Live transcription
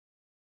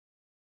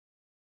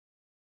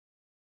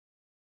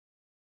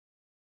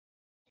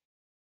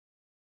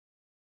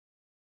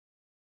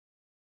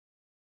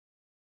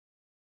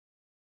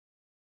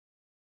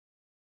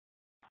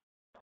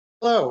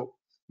Hello,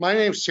 my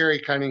name is Terry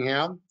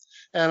Cunningham,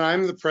 and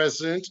I'm the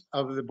president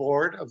of the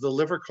board of the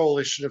Liver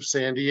Coalition of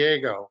San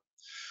Diego.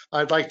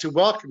 I'd like to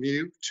welcome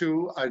you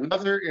to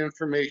another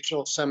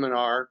informational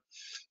seminar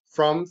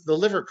from the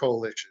Liver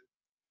Coalition.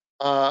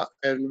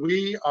 And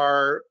we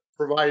are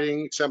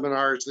providing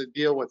seminars that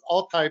deal with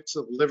all types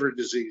of liver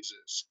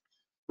diseases.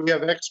 We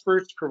have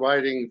experts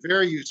providing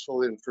very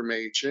useful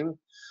information.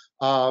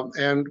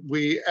 And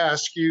we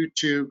ask you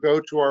to go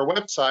to our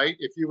website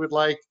if you would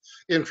like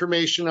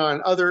information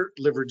on other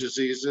liver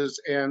diseases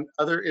and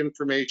other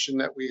information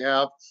that we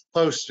have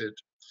posted.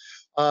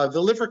 The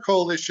Liver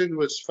Coalition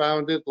was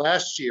founded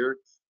last year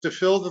to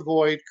fill the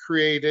void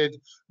created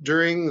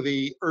during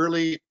the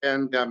early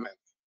pandemic.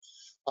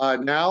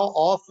 Now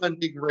all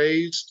funding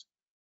raised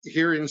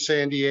here in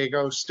San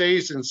Diego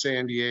stays in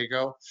San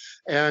Diego,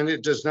 and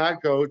it does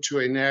not go to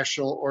a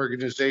national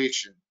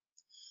organization.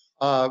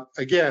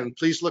 Again,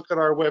 please look at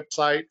our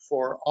website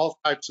for all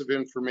types of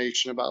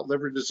information about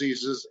liver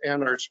diseases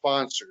and our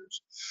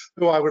sponsors,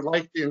 who I would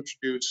like to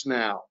introduce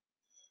now.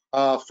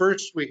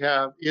 First, we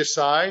have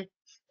ESI,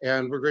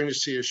 and we're going to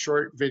see a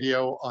short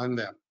video on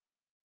them.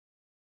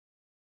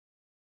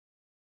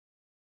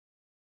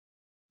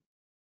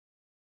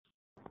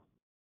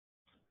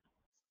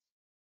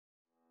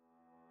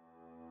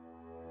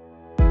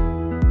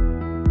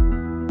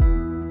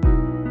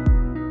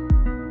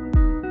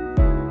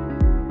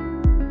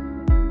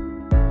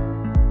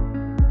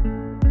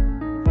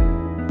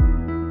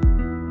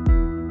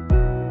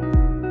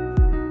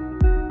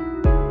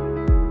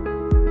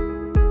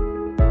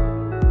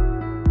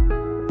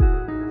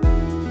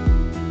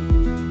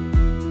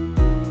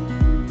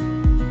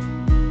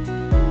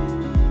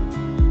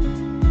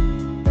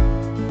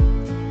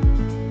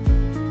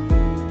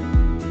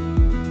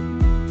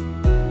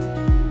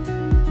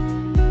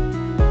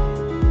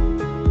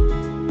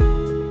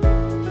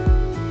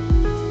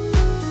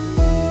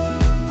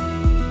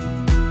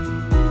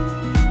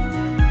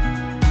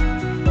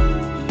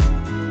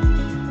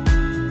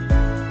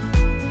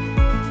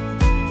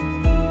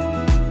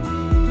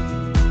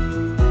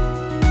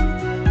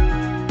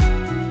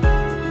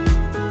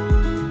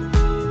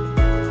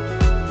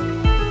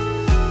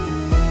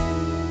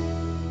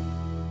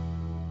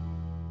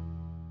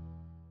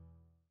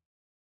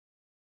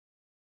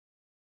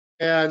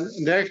 And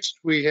next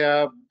we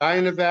have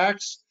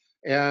Dynavax,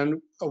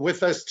 and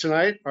with us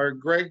tonight are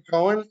Greg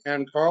Cohen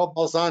and Carl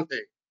Balzante.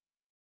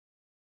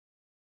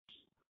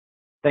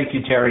 Thank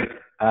you, Terry.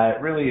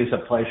 It really is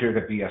a pleasure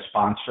to be a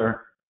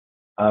sponsor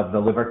of the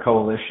Liver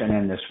Coalition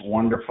and this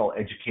wonderful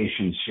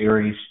education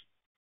series.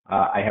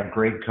 I have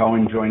Greg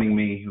Cohen joining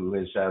me, who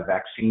is a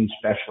vaccine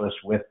specialist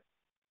with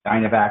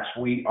Dynavax.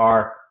 We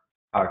are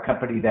a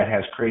company that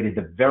has created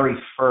the very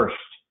first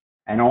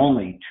and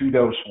only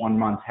 2-dose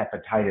 1-month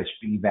hepatitis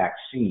B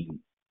vaccine.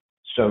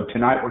 So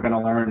tonight we're going to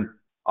learn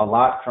a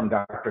lot from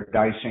Dr.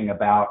 Deising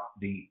about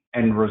the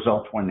end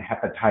result when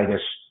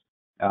hepatitis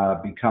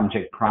becomes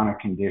a chronic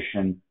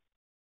condition.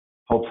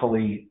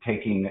 Hopefully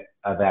taking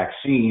a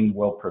vaccine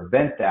will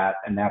prevent that,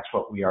 and that's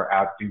what we are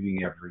out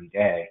doing every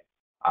day.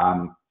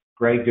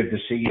 Greg, good to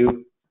see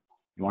you.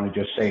 You want to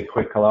just say a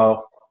quick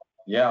hello?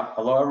 Yeah,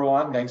 hello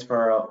everyone. Thanks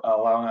for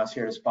allowing us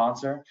here to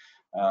sponsor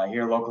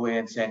here locally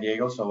in San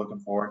Diego. So looking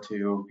forward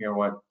to hear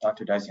what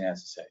Dr. Deising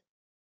has to say.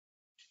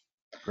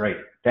 Great.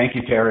 Thank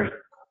you, Terry.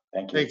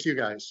 Thank you. Thank you,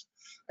 guys.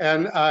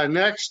 And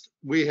next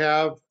we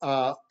have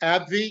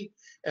AbbVie,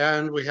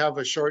 and we have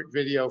a short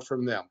video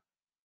from them.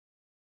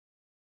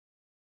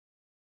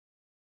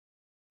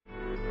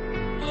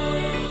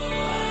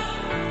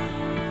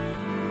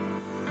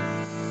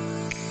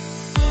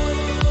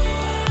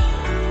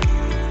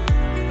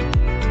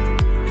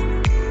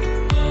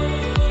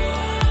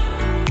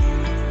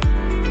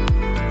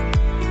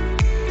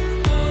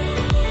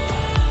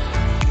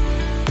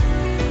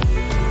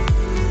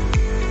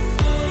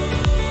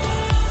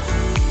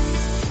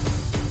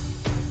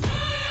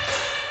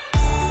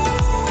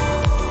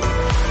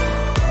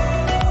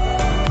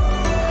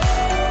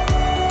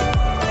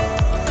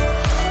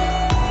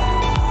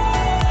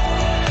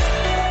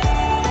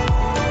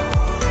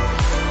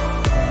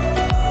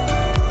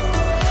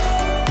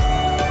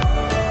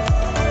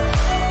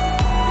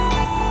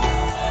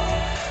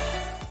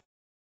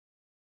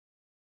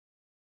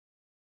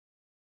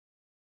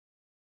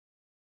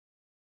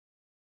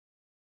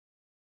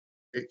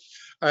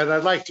 And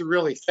I'd like to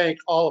really thank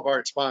all of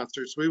our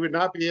sponsors. We would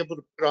not be able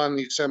to put on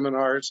these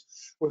seminars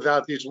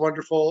without these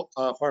wonderful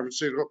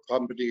pharmaceutical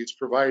companies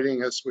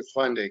providing us with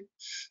funding.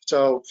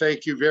 So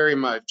thank you very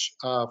much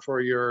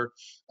for your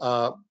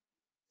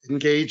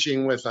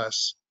engaging with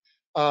us.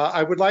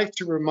 I would like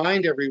to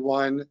remind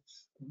everyone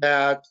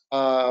that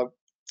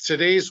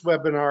today's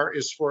webinar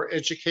is for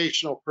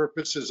educational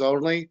purposes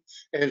only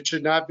and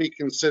should not be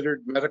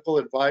considered medical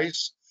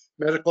advice.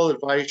 Medical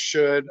advice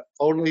should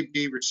only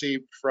be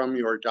received from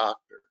your doctor.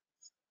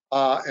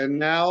 And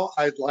now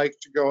I'd like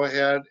to go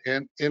ahead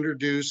and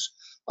introduce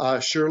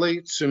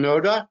Shirley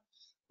Tsunoda,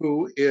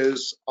 who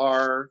is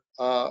our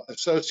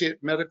Associate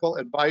Medical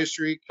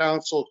Advisory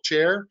Council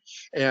Chair,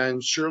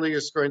 and Shirley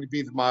is going to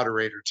be the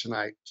moderator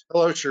tonight.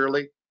 Hello,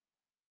 Shirley.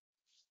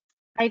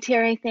 Hi,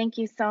 Terry. Thank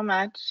you so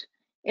much.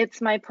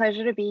 It's my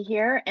pleasure to be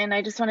here, and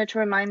I just wanted to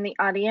remind the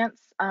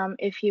audience,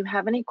 if you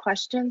have any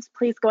questions,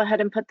 please go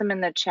ahead and put them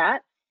in the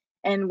chat,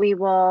 and we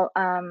will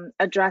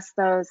address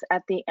those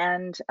at the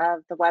end of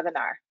the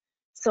webinar.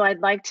 So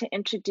I'd like to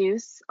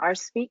introduce our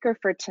speaker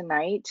for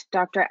tonight,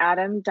 Dr.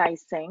 Adam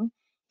Deising.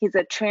 He's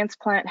a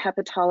transplant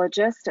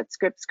hepatologist at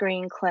Scripps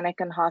Green Clinic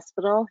and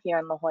Hospital here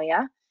in La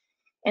Jolla.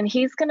 And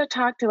he's going to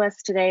talk to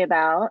us today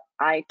about,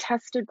 I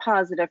tested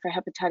positive for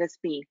hepatitis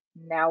B.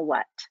 Now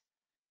what?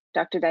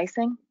 Dr.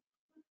 Deising?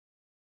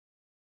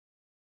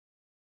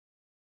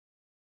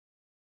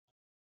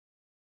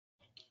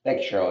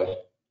 Thank you, Shirley.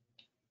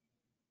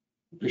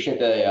 Appreciate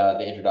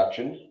the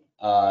introduction.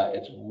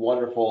 It's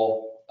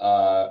wonderful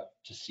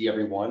to see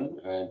everyone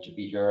and to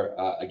be here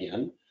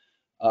again.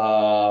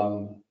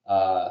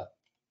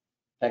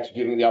 Thanks for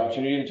giving me the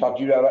opportunity to talk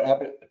to you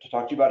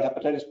about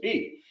hepatitis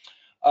B.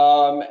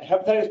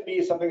 Hepatitis B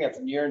is something that's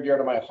near and dear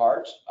to my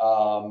heart.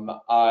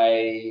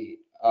 I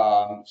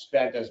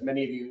spent, as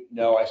many of you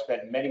know, I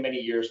spent many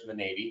years in the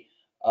Navy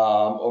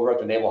over at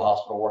the Naval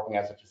Hospital working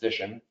as a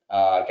physician,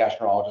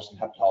 gastroenterologist and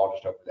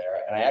hepatologist over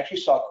there. And I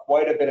actually saw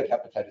quite a bit of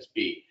hepatitis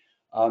B.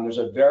 There's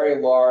a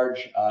very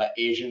large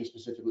Asian,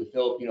 specifically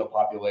Filipino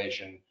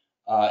population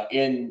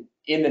in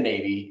the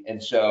Navy.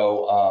 And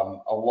so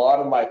a lot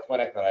of my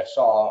clinic that I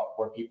saw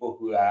were people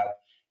who have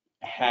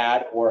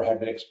had or have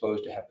been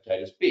exposed to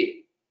hepatitis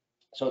B.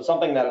 So it's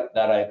something that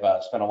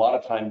I've spent a lot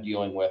of time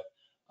dealing with,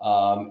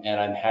 and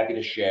I'm happy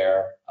to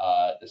share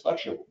this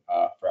lecture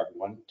for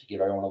everyone to give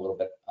everyone a little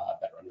bit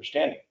better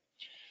understanding.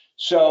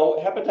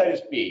 So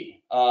hepatitis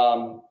B,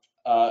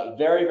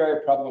 very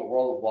prevalent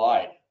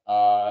worldwide.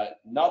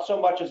 Not so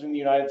much as in the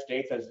United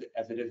States as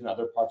it is in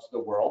other parts of the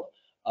world,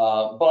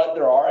 but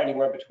there are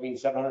anywhere between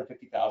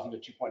 750,000 to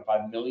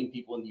 2.5 million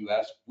people in the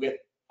US with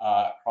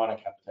chronic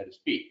hepatitis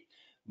B.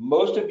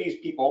 Most of these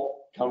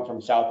people come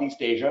from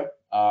Southeast Asia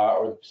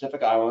or the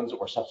Pacific Islands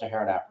or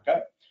Sub-Saharan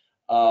Africa.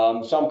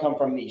 Some come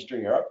from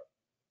Eastern Europe.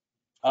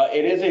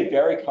 It is a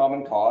very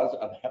common cause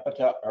of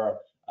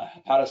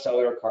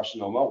hepatocellular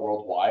carcinoma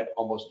worldwide.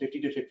 Almost 50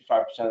 to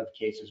 55% of the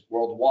cases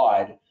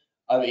worldwide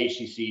of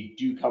HCC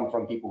do come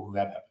from people who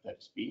have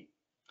hepatitis B.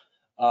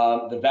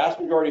 The vast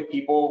majority of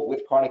people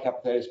with chronic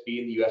hepatitis B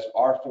in the US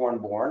are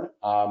foreign-born,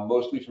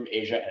 mostly from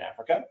Asia and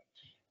Africa.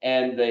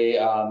 And the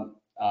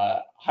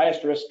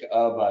highest risk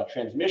of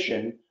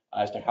transmission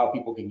as to how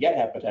people can get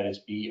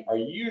hepatitis B are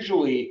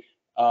usually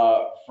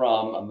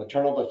from a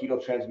maternal to fetal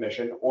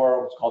transmission,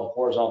 or what's called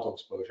horizontal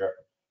exposure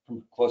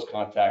from close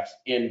contacts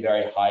in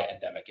very high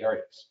endemic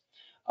areas.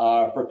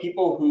 For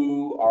people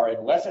who are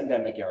in less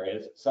endemic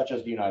areas, such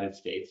as the United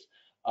States,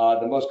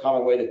 the most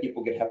common way that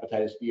people get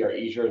hepatitis B are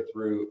usually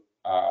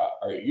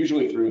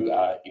through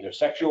either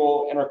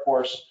sexual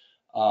intercourse,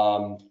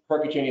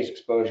 percutaneous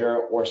exposure,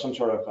 or some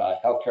sort of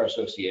healthcare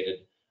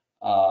associated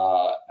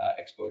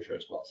exposure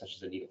as well, such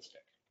as a needle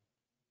stick.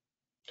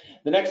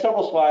 The next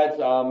several slides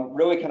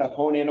really kind of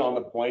hone in on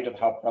the point of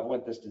how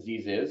prevalent this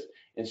disease is.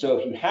 And so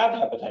if you have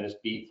hepatitis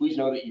B, please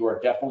know that you are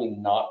definitely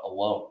not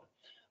alone.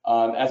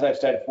 As I've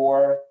said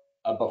before,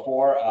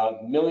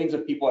 millions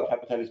of people have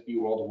hepatitis B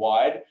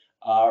worldwide.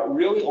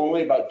 Really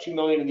only about 2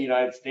 million in the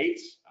United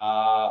States,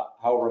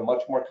 however,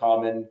 much more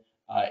common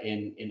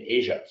in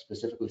Asia,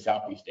 specifically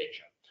Southeast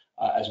Asia,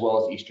 as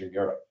well as Eastern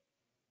Europe.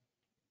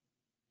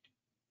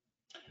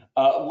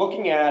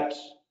 Looking at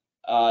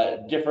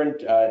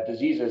different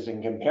diseases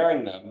and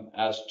comparing them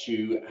as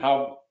to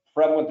how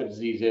prevalent the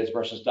disease is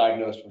versus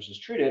diagnosed versus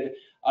treated,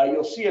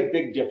 you'll see a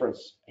big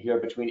difference here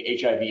between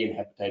HIV and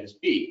hepatitis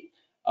B.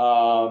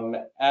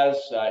 HIV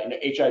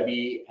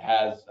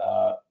has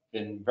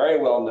been very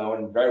well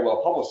known and very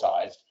well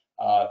publicized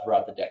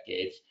throughout the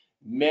decades.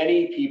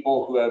 Many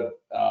people who have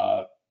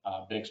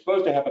been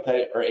exposed to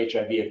hepatitis or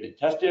HIV have been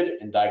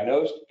tested and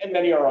diagnosed, and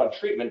many are on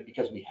treatment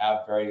because we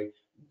have very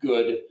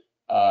good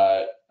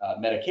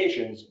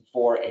medications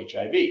for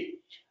HIV.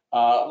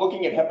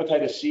 Looking at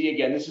hepatitis C,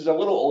 again, this is a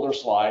little older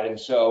slide, and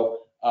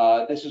so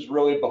this is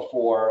really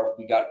before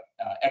we got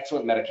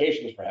excellent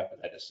medications for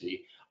hepatitis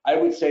C. I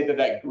would say that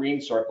that green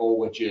circle,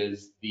 which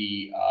is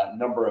the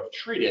number of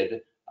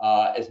treated,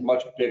 is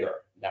much bigger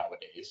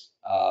nowadays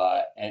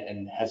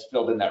and has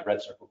filled in that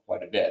red circle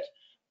quite a bit.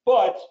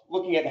 But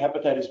looking at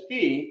hepatitis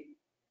B,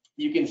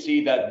 you can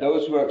see that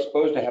those who are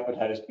exposed to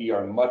hepatitis B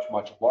are much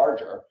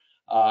larger,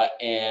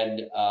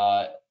 and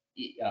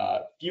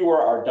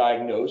fewer are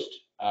diagnosed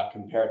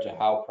compared to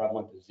how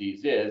prevalent the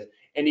disease is,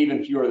 and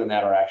even fewer than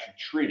that are actually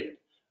treated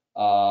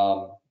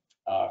for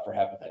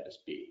hepatitis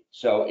B.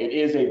 So it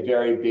is a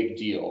very big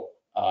deal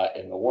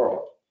in the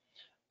world.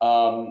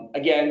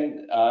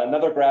 Again,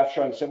 another graph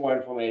showing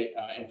similar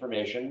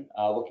information,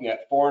 looking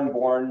at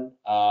foreign-born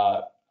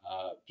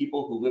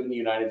people who live in the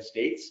United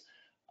States,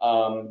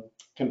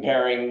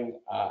 comparing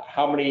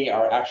how many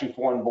are actually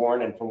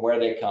foreign-born and from where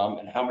they come,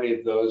 and how many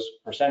of those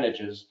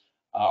percentages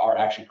are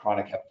actually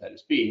chronic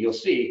hepatitis B. And you'll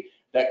see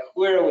that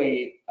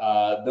clearly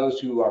those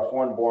who are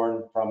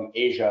foreign-born from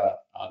Asia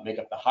make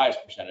up the highest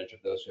percentage of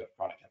those who have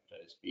chronic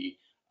hepatitis B,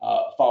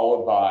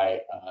 followed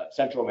by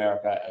Central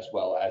America as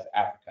well as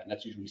Africa, and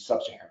that's usually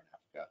sub-Saharan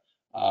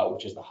Africa,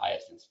 which is the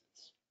highest incidence.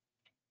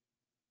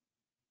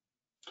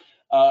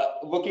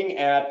 Looking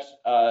at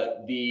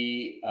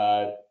the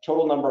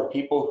total number of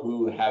people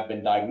who have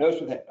been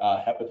diagnosed with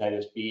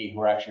hepatitis B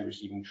who are actually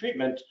receiving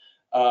treatment,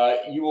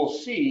 you will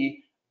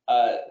see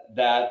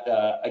that,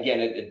 again,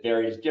 it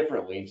varies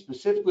differently. And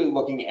specifically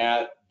looking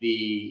at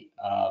the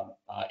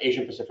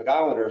Asian Pacific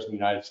Islanders in the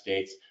United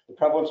States, the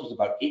prevalence was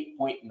about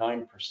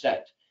 8.9%.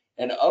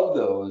 And of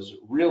those,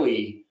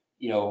 really,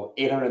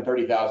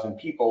 830,000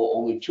 people,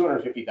 only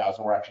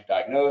 250,000 were actually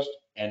diagnosed,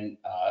 and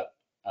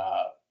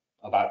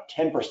about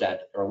 10%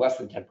 or less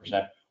than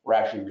 10% were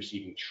actually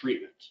receiving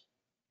treatment.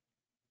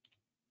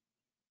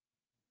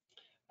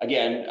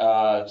 Again,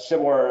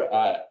 similar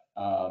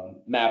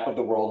map of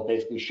the world,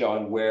 basically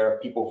showing where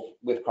people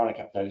with chronic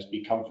hepatitis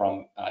B come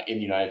from in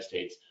the United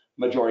States,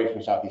 majority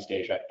from Southeast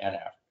Asia and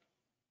Africa.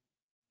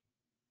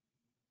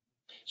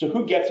 So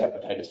who gets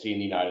hepatitis C in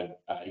the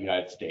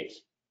United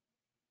States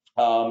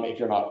if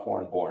you're not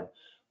foreign-born?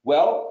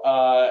 Well,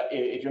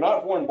 if you're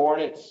not foreign-born,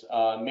 it's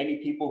many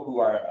people who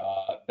are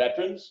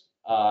veterans,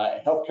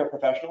 healthcare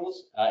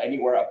professionals,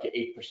 anywhere up to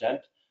 8%,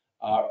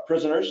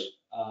 prisoners,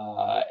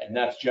 and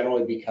that's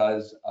generally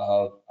because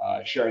of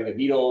sharing of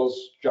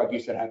needles, drug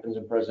use that happens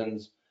in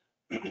prisons,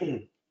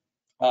 men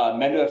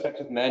who have sex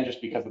with men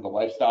just because of the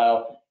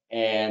lifestyle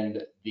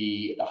and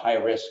the high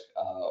risk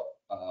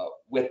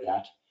with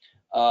that.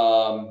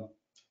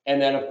 And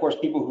then, of course,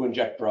 people who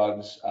inject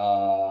drugs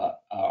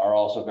are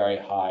also very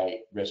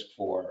high risk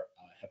for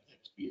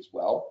hepatitis B as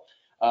well.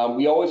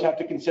 We always have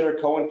to consider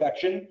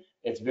co-infection.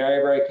 It's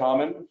very, very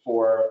common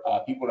for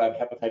people to have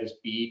hepatitis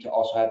B to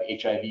also have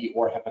HIV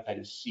or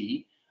hepatitis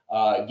C,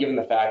 given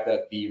the fact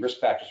that the risk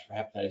factors for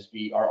hepatitis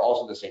B are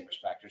also the same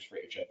risk factors for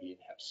HIV and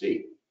hep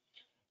C.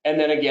 And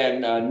then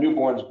again,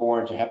 newborns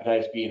born to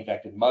hepatitis B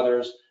infected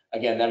mothers.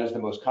 Again, that is the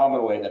most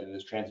common way that it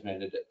is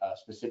transmitted,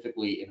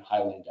 specifically in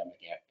highly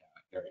endemic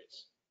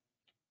areas.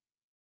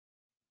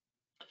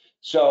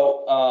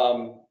 So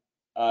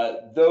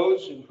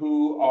those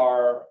who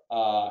are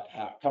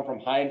come from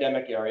high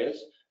endemic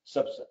areas,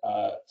 such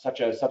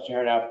as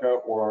sub-Saharan Africa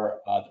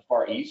or the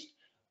Far East,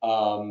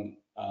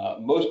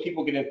 most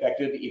people get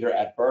infected either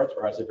at birth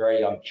or as a very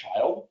young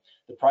child.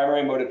 The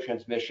primary mode of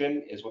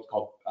transmission is what's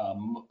called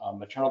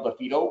maternal to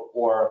fetal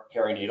or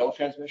perinatal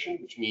transmission,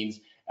 which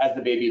means as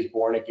the baby is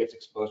born, it gets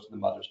exposed to the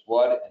mother's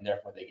blood and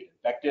therefore they get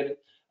infected.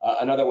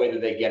 Another way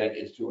that they get it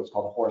is through what's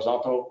called a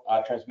horizontal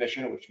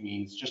transmission, which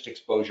means just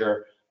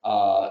exposure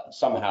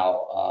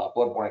somehow,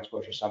 bloodborne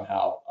exposure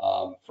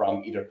somehow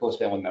from either close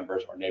family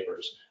members or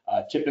neighbors.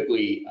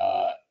 Typically,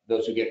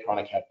 those who get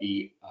chronic hep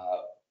B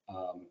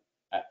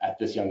at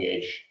this young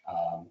age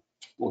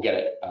will get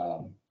it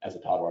as a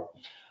toddler.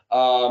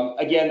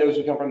 Again, those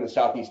who come from the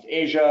Southeast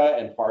Asia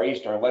and Far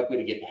East are likely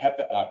to get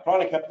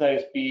chronic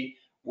hepatitis B,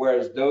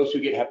 whereas those who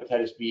get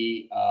hepatitis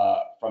B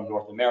from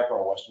North America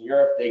or Western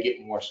Europe, they get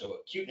more so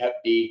acute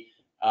hep B,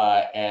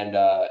 and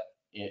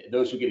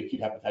those who get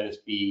acute hepatitis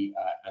B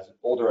as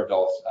older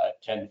adults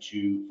tend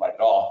to fight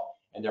it off,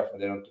 and therefore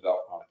they don't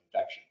develop chronic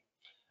infection.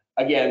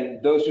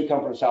 Again, those who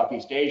come from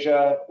Southeast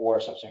Asia or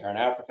Sub-Saharan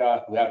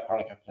Africa who have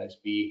chronic hepatitis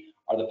B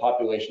are the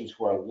populations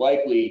who are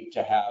likely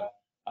to have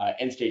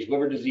end-stage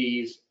liver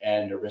disease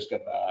and a risk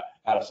of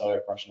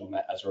hepatocellular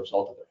carcinoma as a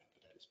result of their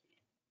hepatitis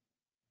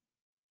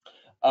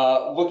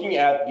B. Looking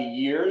at the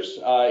years,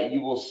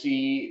 you will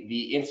see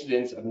the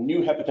incidence of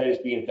new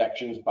hepatitis B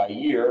infections by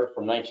year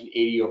from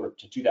 1980 over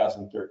to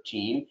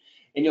 2013.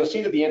 And you'll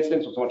see that the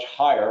incidence was much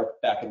higher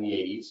back in the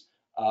 80s.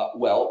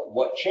 Well,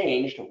 what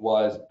changed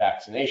was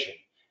vaccination.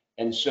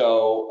 And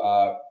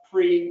so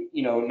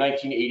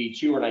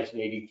pre-1982 or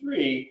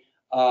 1983,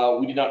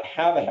 we did not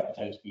have a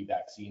hepatitis B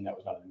vaccine that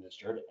was not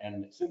administered.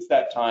 And since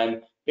that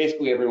time,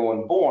 basically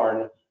everyone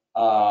born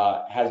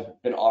has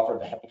been offered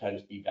the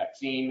hepatitis B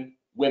vaccine.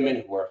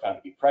 Women who are found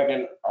to be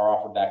pregnant are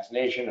offered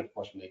vaccination. Of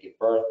course, when they give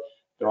birth,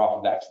 they're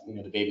offered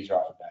the babies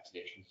are offered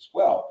vaccinations as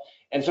well.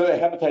 And so the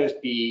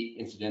hepatitis B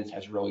incidence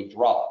has really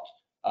dropped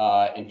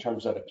in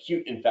terms of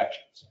acute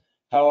infections.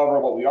 However,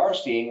 what we are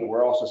seeing, and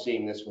we're also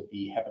seeing this with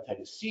the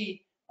hepatitis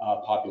C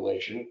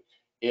population,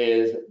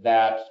 is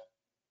that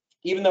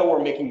even though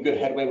we're making good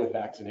headway with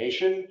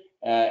vaccination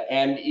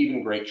and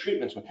even great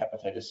treatments with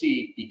hepatitis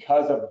C,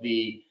 because of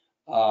the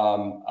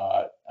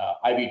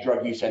IV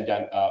drug use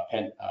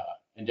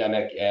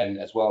endemic and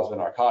as well as the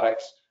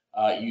narcotics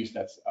use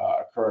that's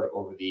occurred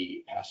over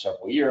the past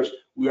several years,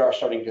 we are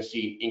starting to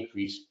see an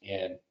increase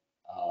in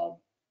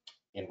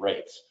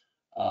rates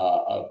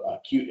of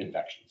acute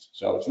infections.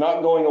 So it's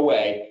not going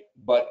away,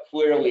 but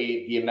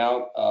clearly the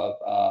amount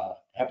of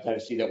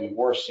hepatitis C that we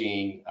were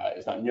seeing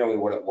is not nearly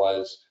what it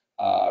was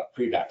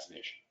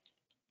pre-vaccination.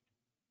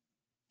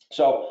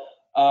 So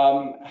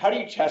how do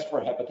you test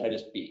for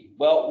hepatitis B?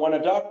 Well, when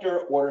a doctor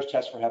orders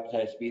tests for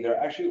hepatitis B, they're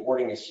actually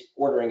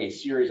ordering a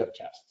series of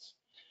tests.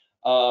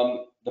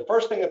 The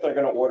first thing that they're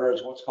going to order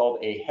is what's called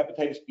a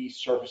hepatitis B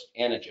surface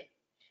antigen.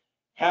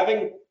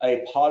 Having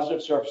a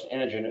positive surface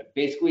antigen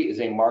basically is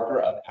a marker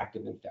of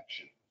active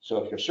infection.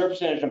 So if you're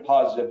surface antigen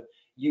positive,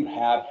 you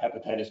have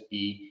hepatitis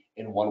B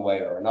in one way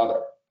or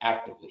another,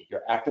 actively.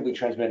 You're actively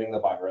transmitting the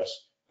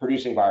virus,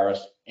 producing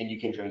virus, and you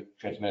can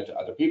transmit it to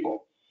other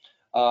people.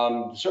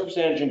 The surface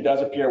antigen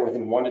does appear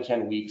within 1 to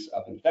 10 weeks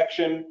of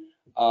infection.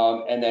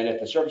 And then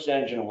if the surface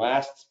antigen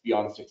lasts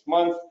beyond 6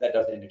 months, that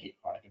does indicate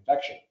chronic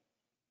infection.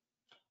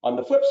 On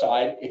the flip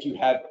side, if you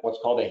have what's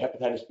called a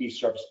hepatitis B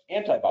surface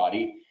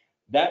antibody,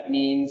 that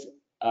means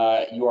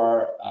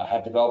you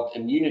have developed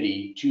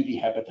immunity to the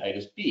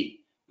hepatitis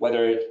B,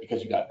 whether it's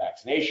because you got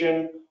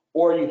vaccination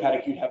or you had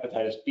acute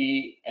hepatitis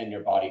B and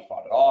your body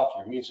fought it off,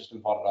 your immune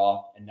system fought it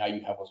off, and now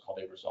you have what's called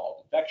a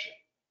resolved infection.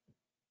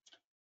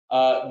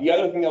 The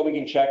other thing that we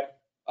can check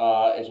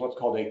is what's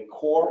called a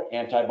core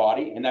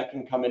antibody, and that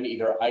can come in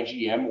either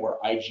IgM or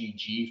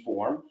IgG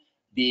form.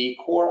 The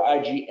core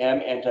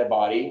IgM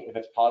antibody, if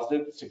it's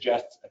positive,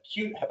 suggests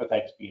acute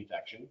hepatitis B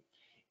infection.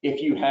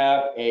 If you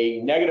have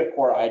a negative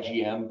core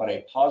IgM but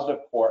a positive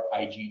core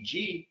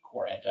IgG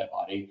core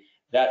antibody,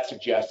 that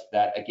suggests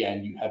that,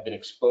 again, you have been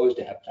exposed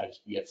to hepatitis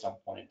B at some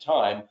point in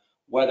time,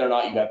 whether or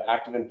not you have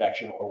active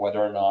infection or whether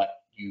or not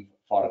you've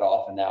fought it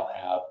off and now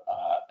have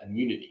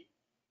immunity.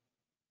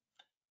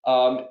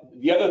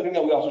 The other thing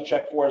that we also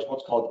check for is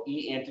what's called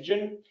E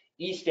antigen.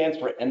 E stands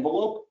for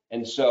envelope,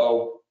 and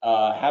so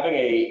having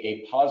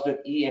a positive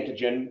E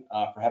antigen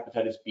for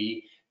hepatitis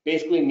B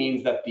basically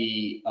means that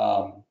the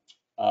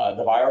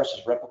virus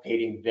is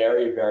replicating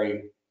very,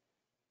 very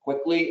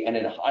quickly and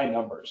in high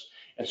numbers.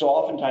 And so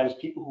oftentimes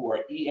people who are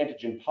E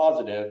antigen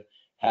positive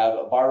have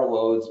viral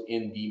loads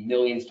in the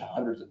millions to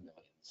hundreds of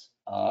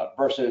millions,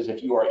 versus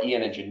if you are E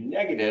antigen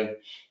negative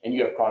and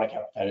you have chronic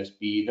hepatitis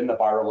B, then the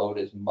viral load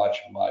is much,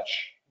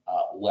 much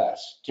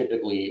less,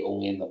 typically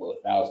only in the low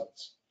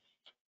thousands.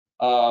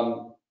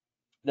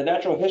 The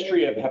natural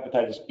history of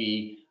hepatitis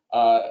B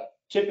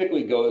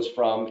typically goes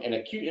from an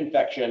acute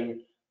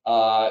infection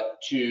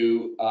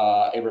to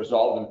a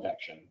resolved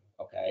infection,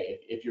 okay,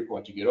 if you're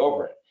going to get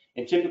over it.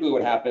 And typically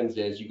what happens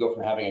is you go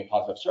from having a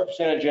positive surface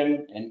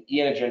antigen and E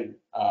antigen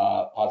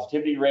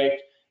positivity rate,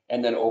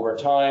 and then over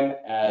time,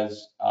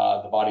 as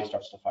the body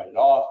starts to fight it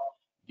off,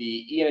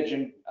 the E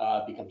antigen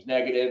becomes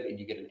negative and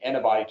you get an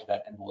antibody to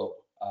that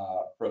envelope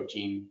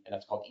protein, and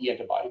that's called E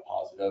antibody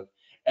positive.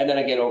 And then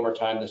again, over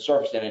time, the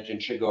surface antigen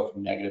should go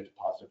from negative to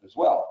positive as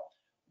well.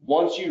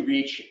 Once you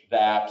reach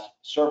that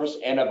surface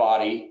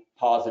antibody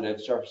positive,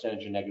 surface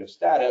antigen negative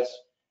status,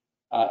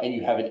 and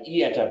you have an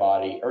E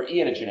antibody or E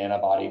antigen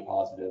antibody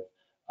positive,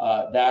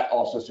 that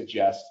also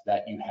suggests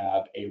that you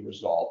have a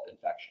resolved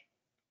infection.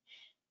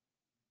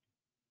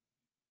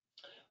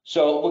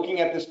 So looking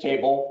at this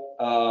table,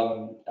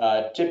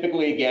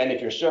 typically, again,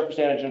 if you're surface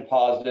antigen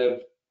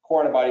positive,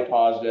 core antibody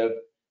positive,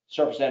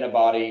 surface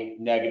antibody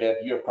negative,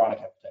 you have chronic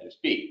hepatitis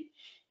B.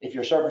 If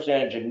you're surface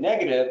antigen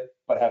negative,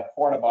 but have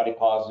core antibody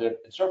positive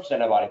and surface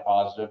antibody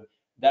positive,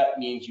 that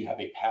means you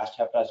have a past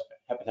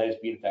hepatitis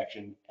B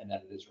infection and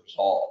that it is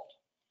resolved.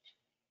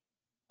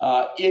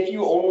 If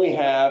you only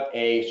have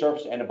a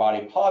surface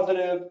antibody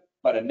positive,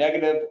 but a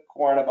negative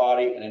core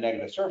antibody and a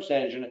negative surface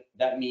antigen,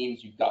 that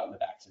means you've gotten the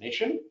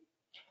vaccination.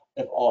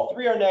 If all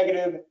three are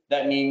negative,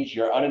 that means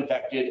you're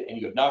uninfected and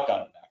you have not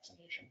gotten the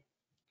vaccination.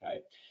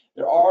 Okay.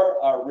 There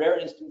are rare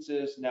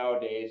instances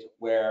nowadays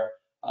where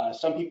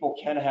some people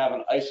can have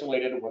an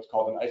isolated, what's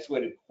called an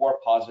isolated core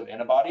positive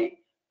antibody,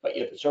 but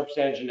yet the surface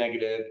antigen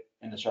negative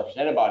and the surface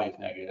antibody is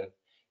negative.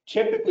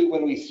 Typically,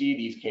 when we see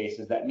these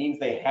cases, that means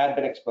they had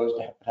been exposed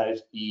to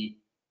hepatitis B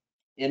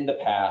in the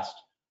past,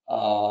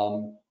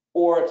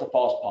 or it's a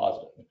false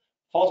positive.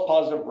 False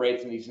positive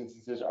rates in these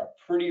instances are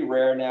pretty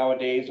rare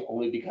nowadays,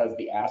 only because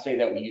the assay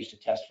that we use to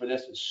test for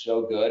this is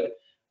so good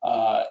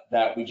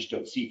that we just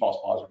don't see false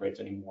positive rates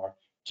anymore.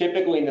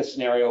 Typically in this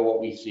scenario, what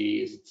we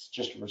see is it's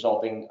just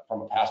resulting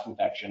from a past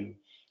infection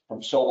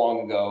from so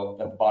long ago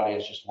that the body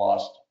has just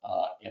lost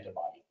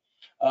antibody.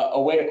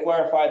 A way to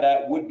clarify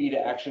that would be to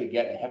actually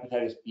get a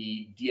hepatitis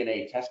B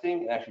DNA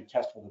testing and actually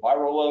test for the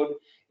viral load.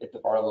 If the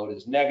viral load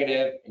is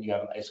negative and you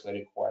have an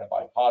isolated core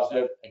antibody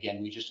positive,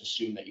 again, we just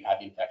assume that you had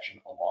the infection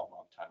a long,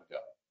 long time ago.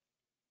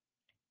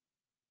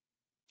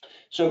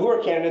 So who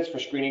are candidates for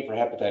screening for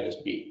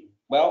hepatitis B?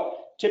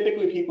 Well,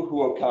 typically people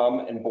who have come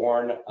and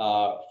born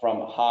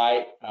from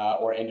high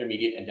or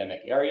intermediate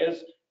endemic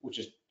areas, which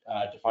is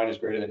defined as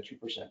greater than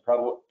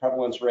 2%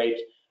 prevalence rate.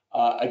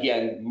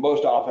 Again,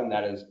 most often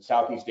that is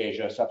Southeast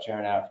Asia,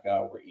 Sub-Saharan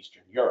Africa, or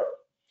Eastern Europe.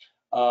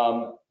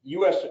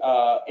 U.S.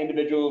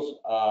 individuals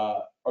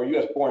or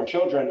U.S. born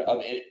children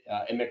of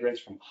immigrants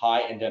from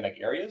high endemic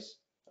areas.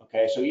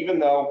 Okay, so even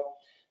though,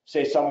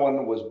 say,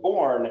 someone was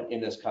born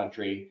in this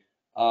country,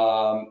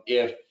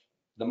 if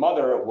the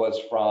mother was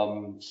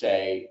from,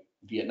 say,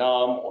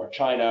 Vietnam or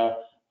China,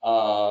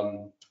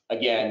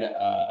 again,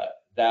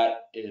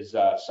 that is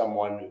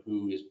someone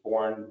who is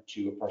born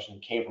to a person who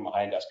came from a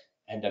high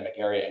endemic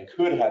area and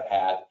could have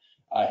had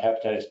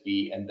hepatitis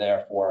B and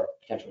therefore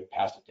potentially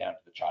passed it down to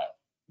the child.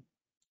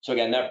 So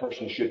again, that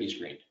person should be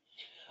screened.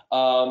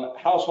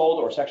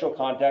 Household or sexual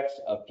contacts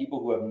of people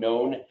who have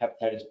known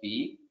hepatitis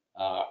B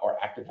or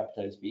active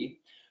hepatitis B,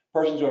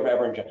 persons who have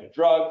ever injected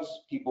drugs,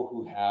 people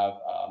who have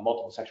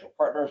multiple sexual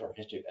partners or a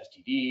history of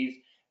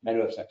STDs, men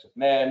who have sex with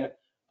men,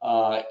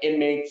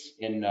 inmates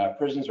in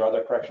prisons or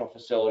other correctional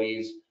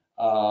facilities,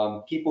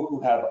 people who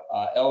have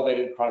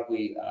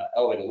chronically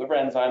elevated liver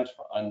enzymes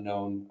for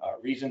unknown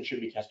reasons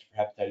should be tested for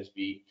hepatitis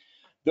B.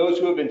 Those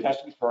who have been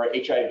tested for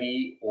HIV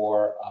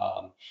or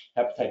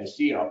hepatitis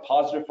C and are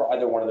positive for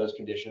either one of those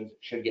conditions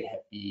should get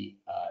Hep B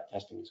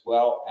testing as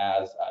well,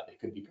 as they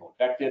could be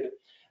co-infected.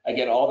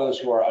 Again, all those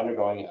who are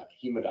undergoing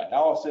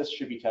hemodialysis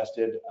should be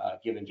tested,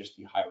 given just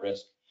the high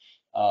risk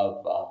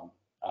of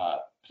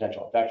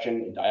potential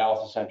infection in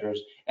dialysis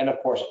centers. And of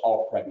course,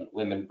 all pregnant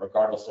women,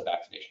 regardless of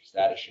vaccination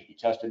status, should be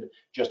tested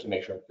just to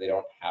make sure that they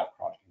don't have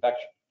chronic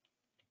infection.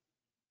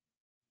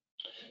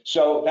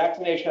 So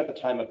vaccination at the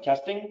time of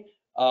testing.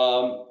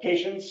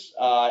 Patients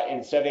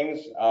in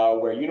settings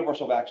where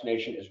universal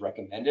vaccination is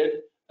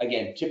recommended.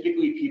 Again,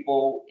 typically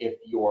people, if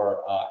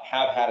you're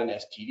have had an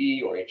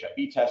STD or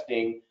HIV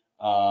testing,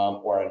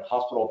 or in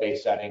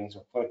hospital-based settings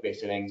or clinic-based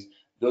settings,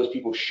 those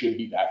people should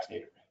be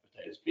vaccinated for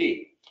hepatitis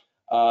B.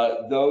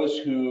 Those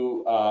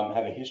who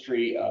have a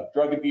history of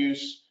drug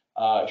abuse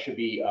should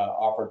be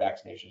offered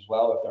vaccination as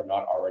well if they're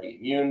not already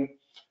immune.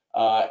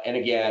 And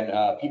again,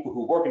 people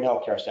who work in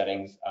healthcare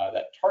settings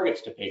that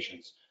targets to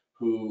patients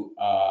who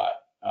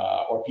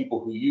or people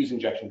who use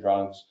injection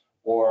drugs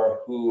or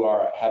who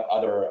have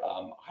other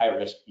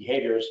high-risk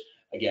behaviors,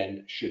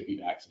 again, should be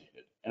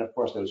vaccinated. And of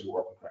course, those who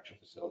work in correctional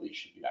facilities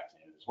should be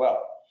vaccinated as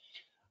well.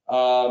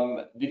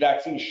 The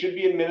vaccine should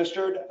be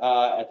administered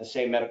at the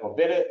same medical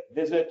visit,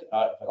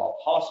 if at all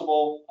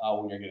possible,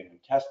 when you're getting them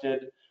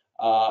tested,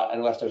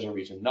 unless there's a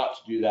reason not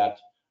to do that.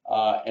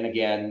 And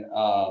again,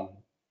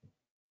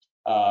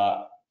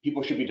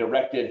 people should be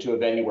directed to a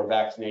venue where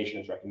vaccination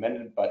is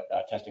recommended, but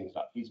testing is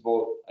not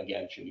feasible.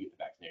 Again, should get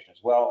the vaccination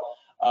as well.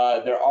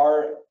 There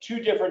are two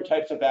different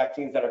types of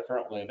vaccines that are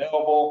currently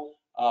available.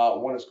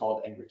 One is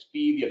called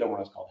Engerix-B, the other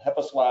one is called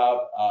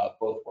Hepaslav.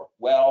 Both work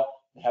well.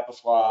 The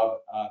Hepaslav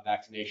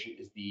vaccination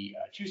is the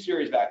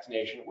 2-series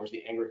vaccination, whereas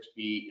the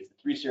Engerix-B is the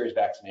 3-series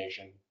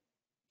vaccination.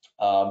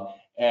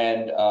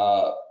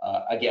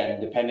 Again,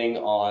 depending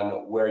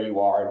on where you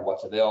are and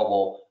what's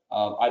available,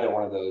 either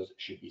one of those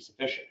should be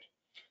sufficient.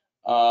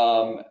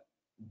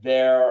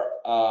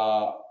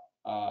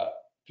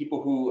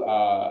 People who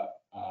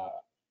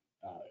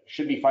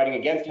should be fighting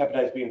against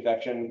hepatitis B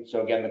infection.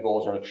 So again, the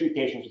goals are to treat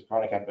patients with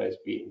chronic hepatitis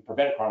B and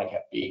prevent chronic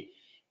hep B.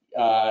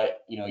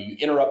 You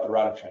interrupt the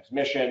route of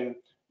transmission.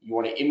 You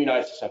want to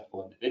immunize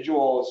susceptible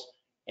individuals.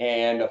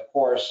 And of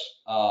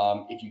course,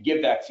 if you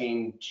give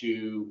vaccine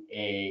to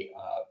a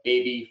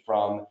baby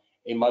from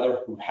a mother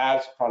who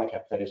has chronic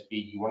hepatitis B,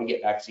 you want to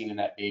get vaccine in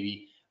that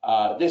baby.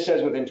 This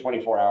says within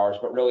 24 hours,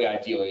 but really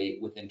ideally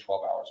within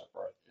 12 hours of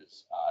birth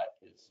is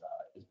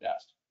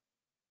best.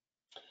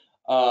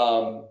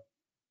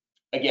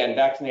 Again,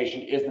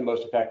 vaccination is the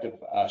most effective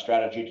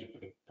strategy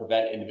to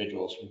prevent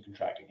individuals from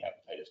contracting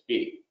hepatitis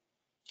B.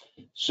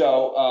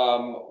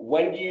 So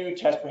when do you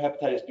test for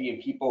hepatitis B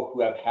in people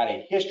who have had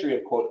a history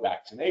of, quote,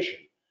 vaccination?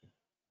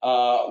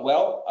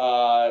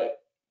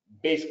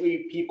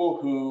 Basically people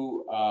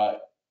who,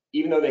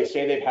 even though they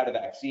say they've had a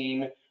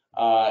vaccine,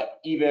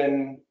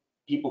 even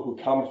people who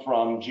come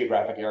from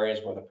geographic areas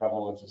where the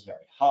prevalence is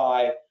very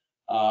high,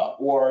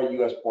 or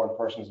US-born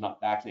persons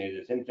not vaccinated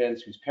as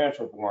infants whose parents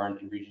were born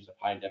in regions of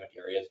high endemic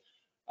areas,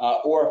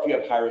 or if you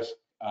have high-risk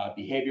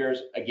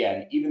behaviors,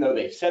 again, even though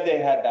they've said they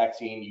had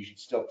vaccine, you should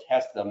still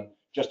test them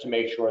just to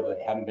make sure that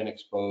they haven't been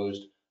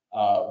exposed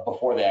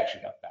before they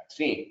actually got the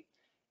vaccine.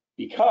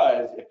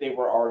 Because if they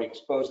were already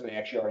exposed and they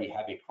actually already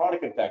have a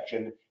chronic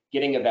infection,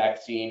 getting a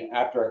vaccine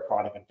after a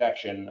chronic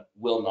infection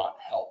will not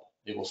help.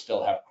 They will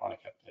still have chronic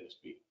hepatitis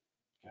B.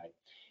 Okay.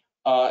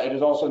 It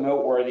is also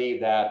noteworthy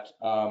that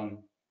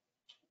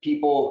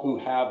people who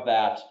have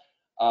that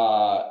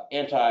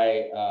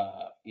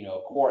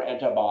core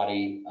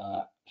antibody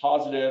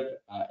positive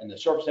and the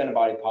surface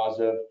antibody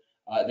positive,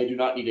 they do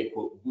not need a,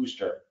 quote,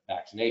 booster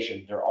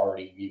vaccination. They're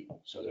already immune,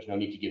 so there's no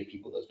need to give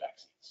people those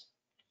vaccines.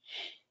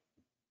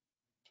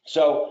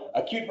 So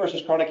acute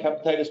versus chronic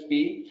hepatitis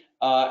B.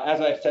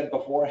 As I've said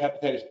before,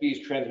 hepatitis B is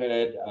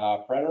transmitted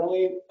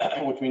parenterally,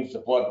 which means it's a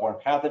blood-borne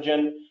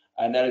pathogen,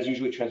 and that is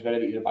usually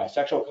transmitted either by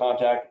sexual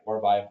contact or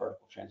by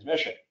vertical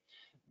transmission.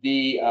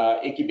 The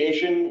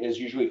incubation is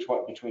usually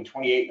between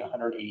 28 and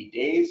 180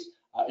 days,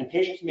 and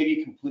patients may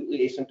be completely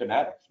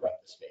asymptomatic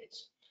throughout this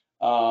phase.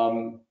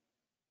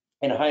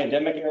 In high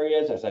endemic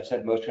areas, as I've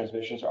said, most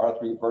transmissions are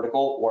through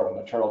vertical or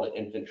maternal to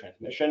infant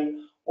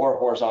transmission, or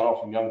horizontal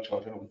from young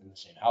children within the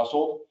same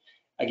household.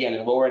 Again,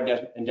 in lower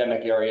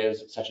endemic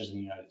areas, such as in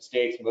the United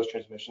States, most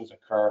transmissions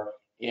occur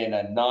in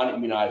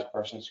non-immunized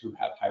persons who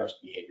have high-risk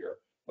behavior,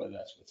 whether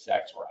that's with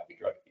sex or IV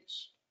drug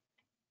abuse.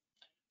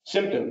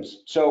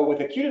 Symptoms. So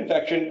with acute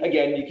infection,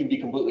 again, you can be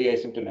completely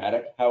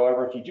asymptomatic.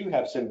 However, if you do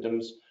have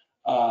symptoms,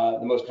 the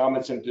most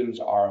common symptoms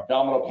are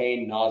abdominal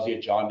pain,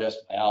 nausea, jaundice,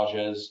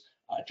 myalgias,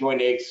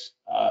 joint aches,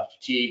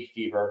 fatigue,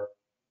 fever.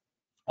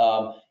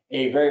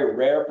 A very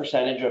rare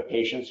percentage of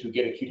patients who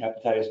get acute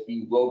hepatitis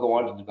B will go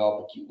on to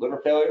develop acute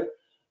liver failure.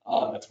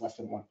 That's less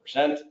than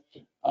 1%.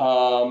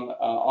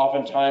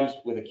 Oftentimes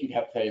with acute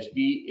hepatitis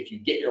B, if you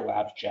get your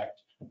labs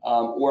checked,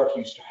 or if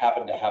you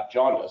happen to have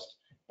jaundice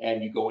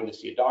and you go in to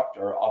see a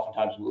doctor,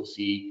 oftentimes we'll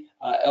see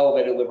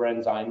elevated liver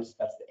enzymes,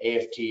 that's the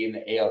AST and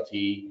the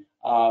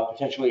ALT,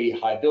 potentially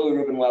high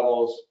bilirubin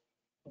levels,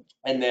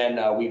 and then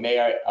we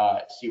may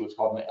see what's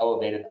called an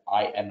elevated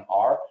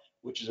INR,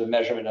 which is a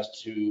measurement as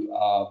to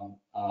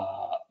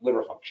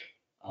liver function.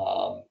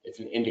 It's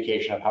an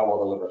indication of how well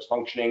the liver is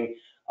functioning.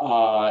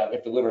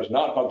 If the liver is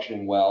not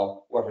functioning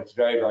well, or if it's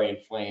very, very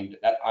inflamed,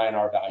 that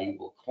INR value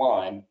will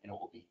climb and it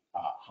will be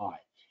high.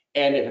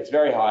 And if it's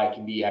very high, it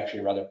can be actually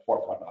a rather poor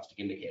prognostic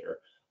indicator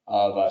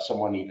of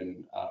someone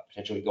even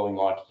potentially going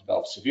on to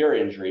develop severe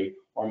injury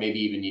or maybe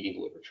even needing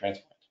a liver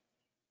transplant.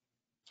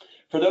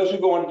 For those who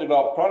go on to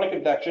develop chronic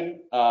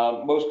infection,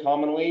 most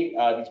commonly,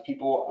 these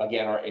people,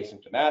 again, are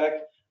asymptomatic.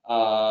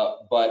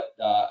 But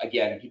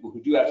again, people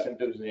who do have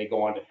symptoms, they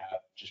go on to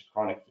have just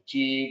chronic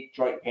fatigue,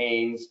 joint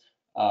pains,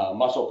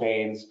 muscle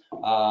pains.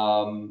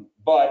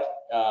 But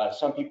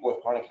some people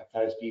with chronic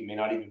hepatitis B may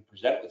not even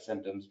present with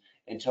symptoms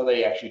until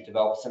they actually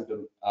develop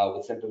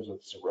symptoms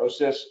with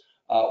cirrhosis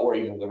or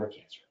even liver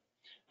cancer.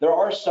 There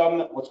are some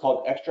what's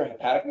called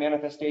extrahepatic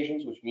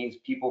manifestations, which means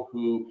people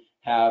who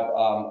have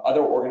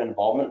other organ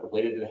involvement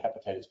related to the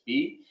hepatitis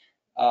B.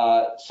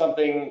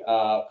 Something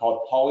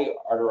called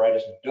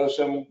polyarteritis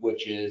nodosum,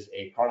 which is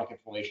a chronic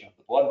inflammation of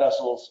the blood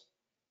vessels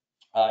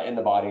in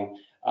the body.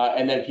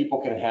 And then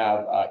people can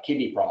have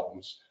kidney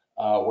problems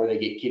where they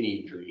get kidney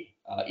injury,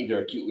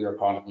 either acutely or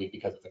chronically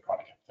because of the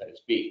chronic hepatitis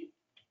B.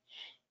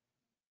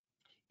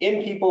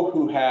 In people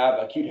who have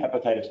acute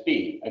hepatitis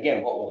B,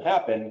 again, what will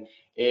happen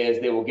is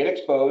they will get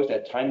exposed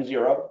at time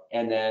 0,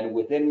 and then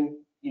within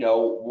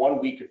 1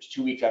 week or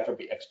 2 weeks after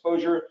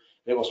exposure,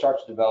 they will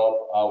start to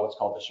develop what's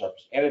called the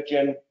surface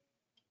antigen,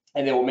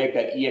 and they will make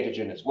that E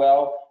antigen as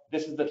well.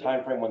 This is the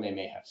time frame when they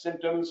may have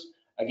symptoms.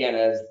 Again,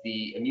 as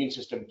the immune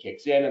system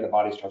kicks in and the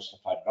body starts to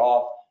fight it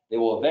off, they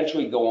will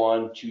eventually go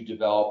on to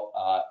develop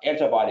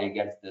antibody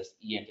against this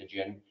E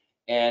antigen.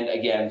 And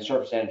again,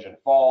 surface antigen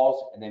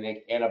falls, and they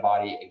make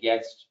antibody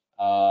against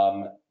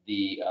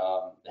the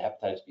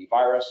hepatitis B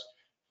virus,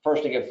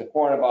 first against the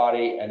core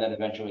antibody, and then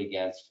eventually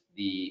against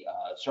the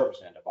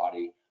surface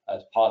antibody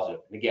as positive.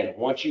 And again,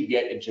 once you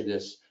get into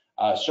this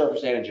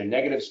surface antigen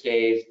negative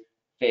phase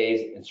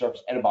and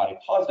surface antibody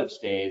positive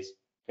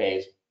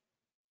phase,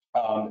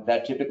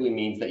 that typically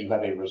means that you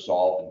have a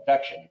resolved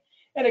infection.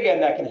 And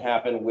again, that can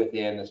happen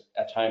within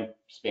a time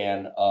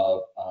span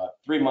of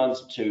 3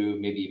 months to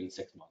maybe even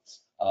 6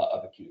 months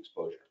of acute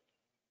exposure.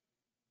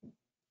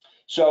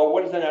 So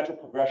what is the natural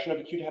progression of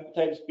acute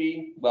hepatitis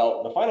B?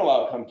 Well, the final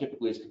outcome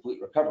typically is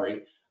complete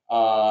recovery.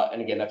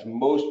 And again, that's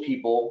most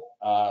people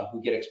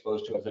who get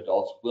exposed to as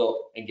adults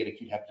and get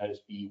acute hepatitis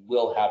B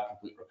will have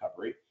complete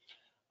recovery.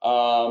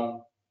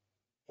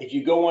 If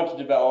you go on to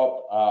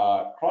develop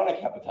chronic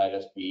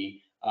hepatitis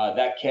B,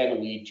 that can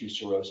lead to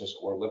cirrhosis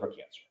or liver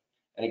cancer.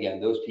 And again,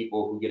 those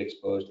people who get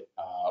exposed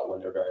when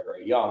they're very,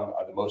 very young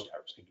are the most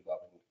at risk of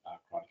developing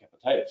chronic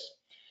hepatitis.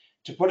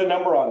 To put a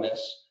number on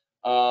this,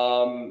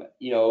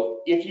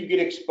 if you get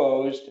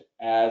exposed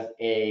as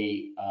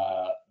a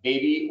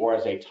baby or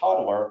as a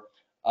toddler,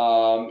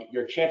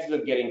 your chances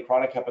of getting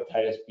chronic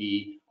hepatitis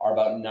B are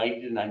about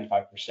 90 to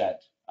 95%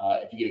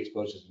 if you get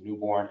exposed as a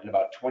newborn, and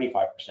about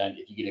 25%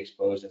 if you get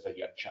exposed as a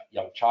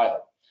young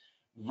child.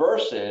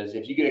 Versus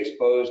if you get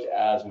exposed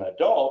as an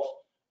adult,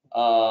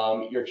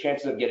 your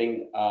chances of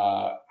getting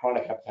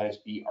chronic hepatitis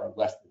B are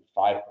less than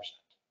 5%.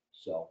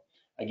 So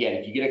again,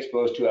 if you get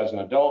exposed to as an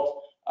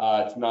adult,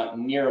 it's not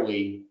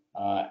nearly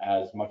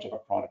as much of a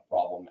chronic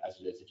problem as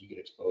it is if you get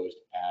exposed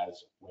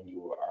as when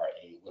you are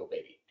a little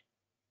baby.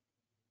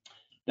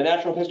 The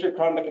natural history of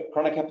chronic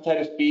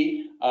hepatitis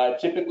B,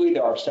 typically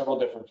there are several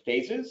different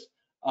phases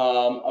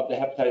of the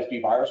hepatitis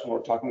B virus when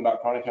we're talking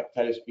about chronic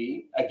hepatitis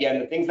B. Again,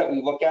 the things that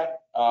we look at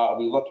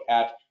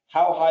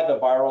how high the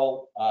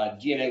viral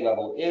DNA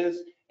level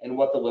is and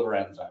what the liver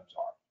enzymes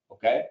are,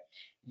 okay?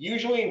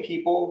 Usually in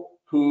people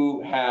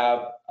who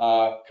have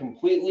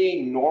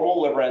completely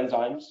normal liver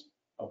enzymes,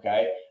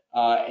 okay,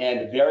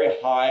 and very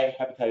high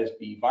hepatitis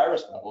B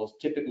virus levels,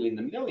 typically in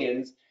the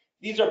millions,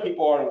 these are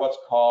people who are in what's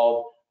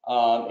called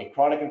a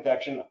chronic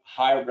infection,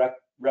 high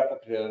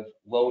replicative,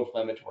 low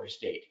inflammatory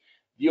state.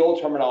 The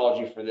old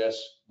terminology for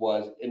this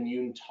was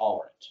immune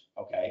tolerant,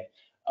 okay?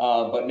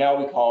 But now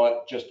we call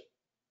it just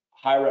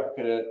high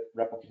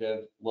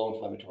replicative, low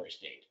inflammatory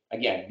state.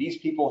 Again, these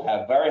people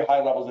have very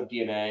high levels of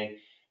DNA.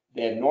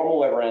 They have normal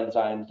liver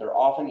enzymes. They're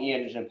often E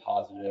antigen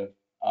positive.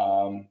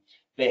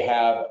 They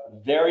have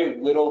very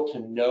little to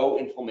no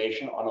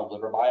inflammation on a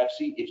liver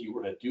biopsy if you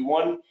were to do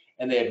one,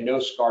 and they have no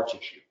scar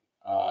tissue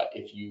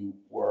if you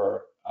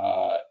were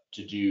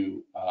to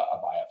do a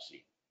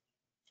biopsy,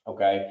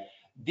 okay?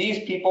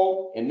 These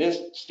people in this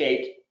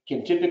state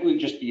can typically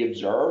just be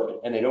observed,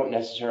 and they don't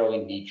necessarily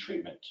need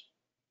treatment.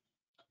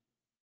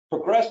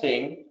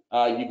 Progressing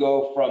you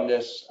go from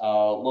this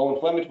low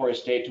inflammatory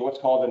state to what's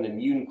called an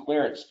immune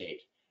clearance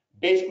state.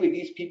 Basically,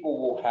 these people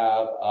will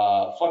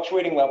have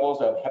fluctuating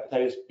levels of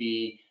hepatitis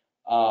B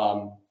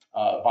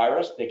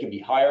virus. They can be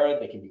higher,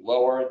 they can be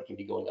lower, they can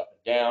be going up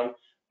and down.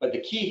 But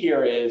the key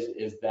here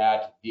is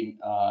that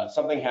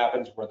something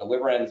happens where the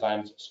liver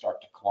enzymes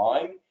start to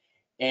climb,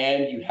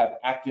 and you have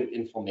active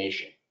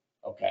inflammation,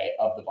 okay,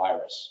 of the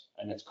virus,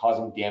 and it's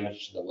causing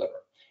damage to the liver.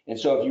 And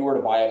so if you were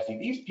to biopsy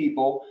these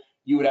people,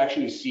 you would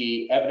actually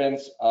see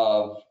evidence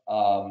of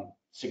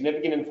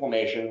significant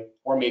inflammation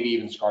or maybe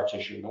even scar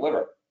tissue in the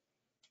liver.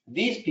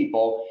 These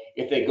people,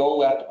 if they go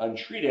left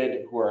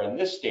untreated, who are in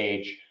this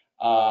stage,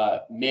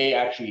 may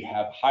actually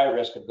have high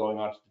risk of going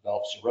on to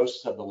develop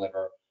cirrhosis of the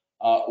liver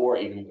or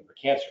even liver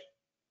cancer.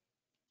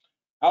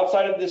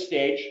 Outside of this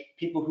stage,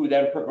 people who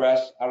then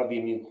progress out of the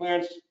immune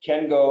clearance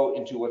can go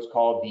into what's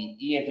called the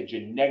E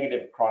antigen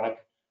negative chronic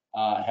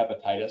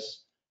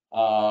hepatitis,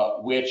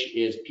 which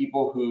is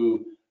people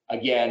who,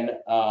 again,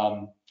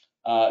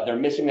 they're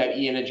missing that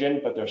E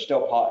antigen, but they're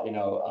still,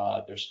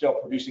 they're still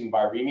producing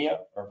viremia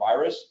or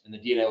virus, and the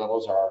DNA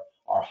levels are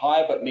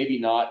high, but maybe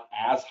not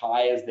as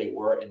high as they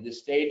were in this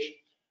stage.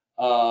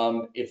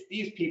 It's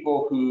these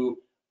people who,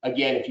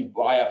 again, if you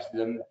biopsy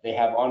them, they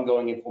have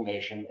ongoing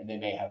inflammation and they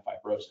may have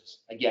fibrosis.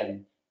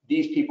 Again,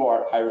 these people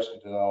are at high risk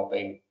of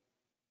developing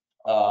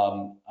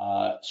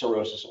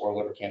cirrhosis or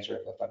liver cancer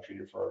if left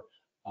untreated for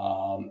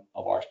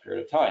a large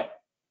period of time.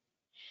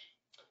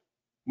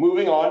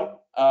 Moving on,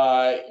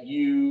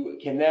 you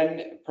can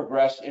then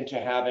progress into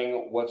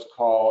having what's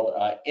called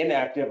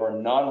inactive or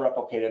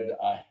non-replicated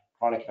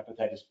chronic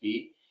hepatitis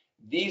B.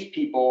 These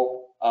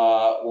people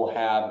will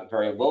have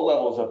very low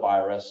levels of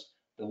virus.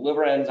 The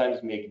liver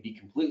enzymes may be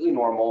completely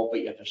normal,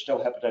 but yet they're still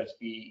hepatitis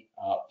B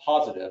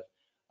positive.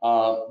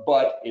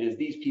 But it is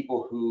these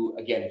people who,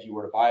 again, if you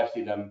were to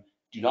biopsy them,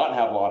 do not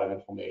have a lot of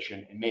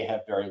inflammation and may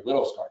have very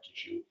little scar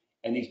tissue,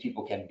 and these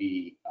people can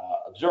be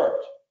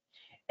observed.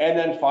 And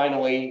then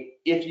finally,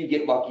 if you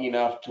get lucky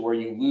enough to where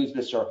you lose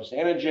the surface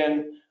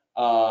antigen,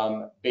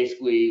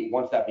 basically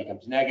once that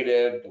becomes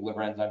negative, the liver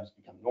enzymes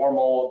become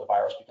normal, the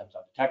virus becomes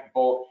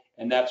undetectable,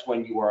 and that's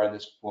when you are in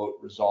this, quote,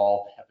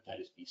 resolved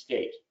hepatitis B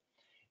state.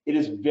 It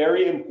is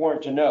very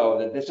important to know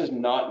that this is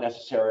not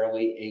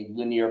necessarily a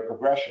linear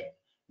progression.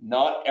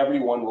 Not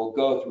everyone will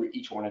go through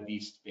each one of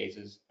these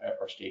phases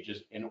or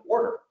stages in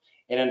order.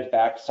 And in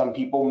fact, some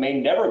people may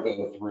never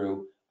go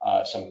through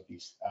some of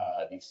these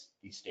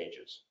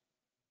stages.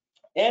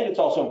 And it's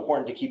also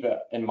important to keep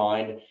in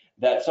mind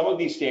that some of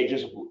these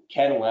stages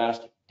can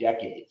last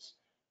decades.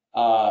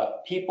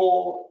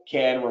 People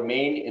can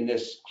remain in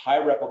this high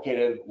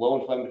replicative, low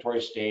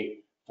inflammatory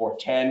state for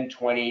 10,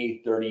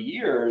 20, 30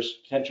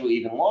 years, potentially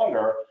even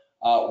longer,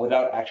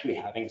 without actually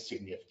having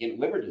significant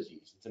liver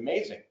disease. It's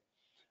amazing.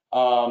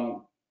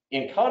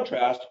 In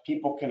contrast,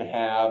 people can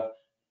have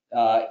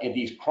in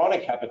these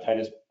chronic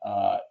hepatitis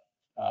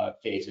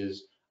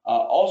phases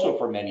also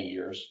for many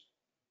years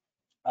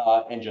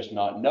and just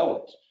not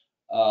know it,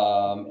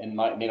 and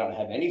may not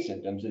have any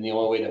symptoms. And the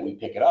only way that we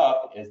pick it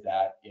up is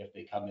that if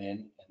they come in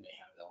and they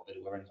have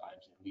elevated liver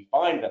enzymes, and we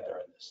find that they're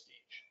in this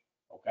stage.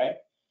 Okay.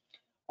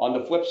 On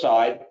the flip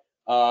side,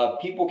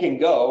 people can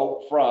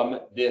go from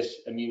this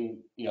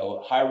immune,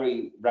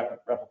 highly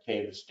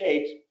replicated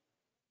state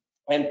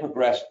and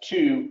progress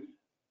to,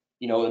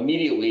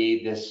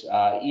 immediately this E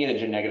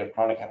antigen negative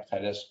chronic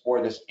hepatitis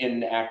or this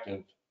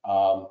inactive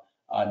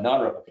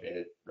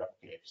non-replicated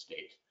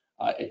state.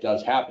 It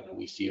does happen, and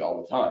we see it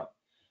all the time.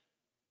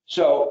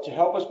 So to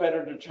help us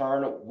better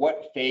determine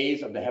what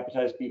phase of the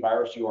hepatitis B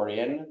virus you are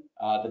in,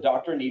 the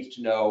doctor needs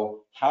to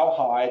know how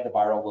high the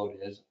viral load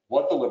is,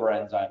 what the liver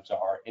enzymes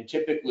are, and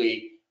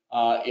typically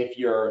if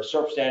you're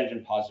surface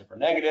antigen positive or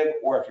negative,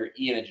 or if you're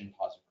E antigen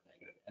positive or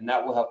negative. And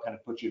that will help kind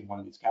of put you in one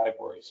of these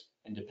categories.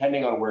 And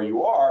depending on where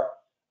you are,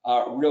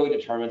 really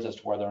determines as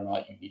to whether or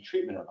not you need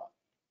treatment or not.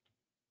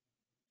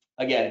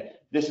 Again,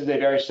 this is a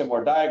very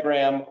similar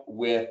diagram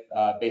with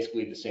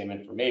basically the same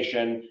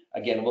information.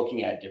 Again,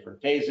 looking at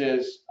different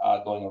phases,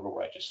 going over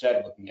what I just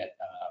said, looking at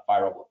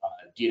viral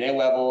DNA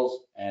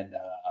levels and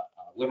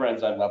liver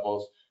enzyme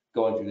levels,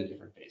 going through the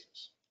different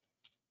phases.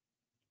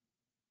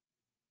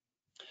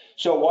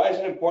 So why is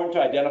it important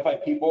to identify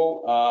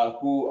people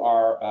who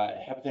are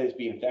hepatitis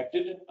B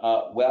infected?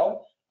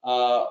 Well,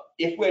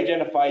 if we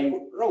identify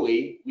you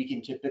early, we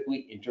can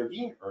typically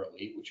intervene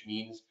early, which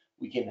means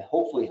we can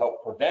hopefully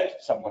help prevent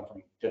someone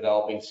from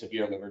developing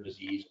severe liver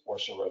disease or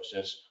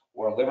cirrhosis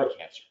or liver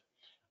cancer.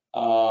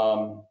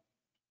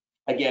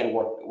 Again,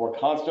 we're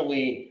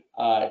constantly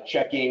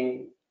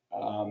checking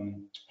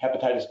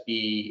hepatitis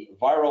B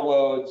viral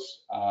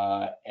loads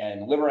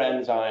and liver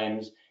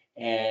enzymes.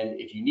 And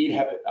if you need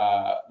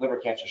liver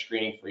cancer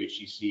screening for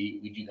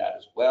HCC, we do that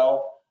as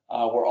well.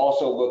 We're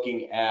also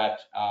looking at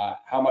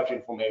how much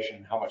inflammation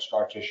and how much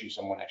scar tissue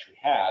someone actually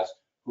has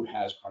who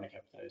has chronic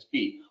hepatitis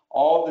B.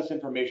 All of this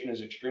information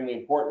is extremely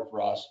important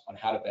for us on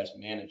how to best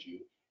manage you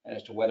and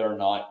as to whether or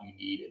not you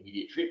need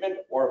immediate treatment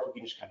or if we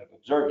can just kind of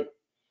observe you.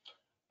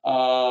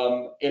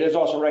 It is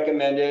also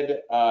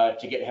recommended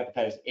to get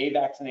hepatitis A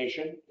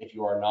vaccination if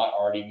you are not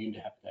already immune to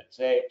hepatitis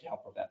A to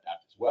help prevent that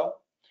as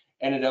well.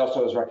 And it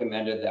also is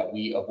recommended that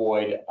we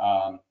avoid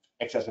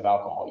excessive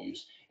alcohol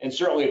use. And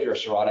certainly if you're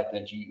cirrhotic,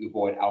 then you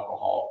avoid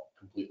alcohol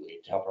completely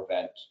to help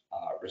prevent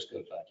risk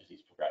of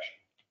disease progression.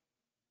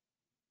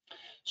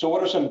 So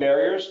what are some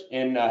barriers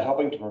in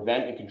helping to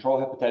prevent and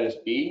control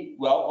hepatitis B?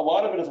 Well, a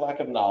lot of it is lack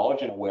of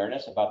knowledge and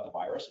awareness about the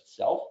virus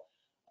itself.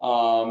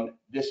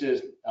 This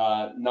is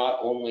not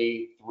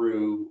only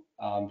through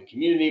the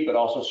community, but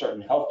also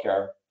certain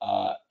healthcare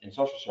and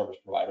social service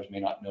providers may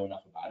not know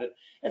enough about it.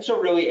 And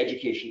so really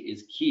education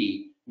is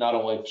key, not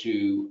only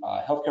to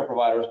healthcare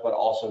providers, but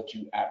also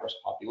to at-risk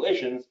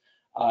populations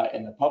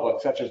in the public,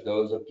 such as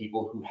those of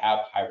people who have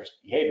high-risk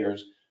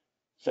behaviors,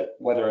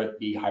 whether it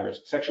be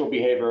high-risk sexual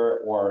behavior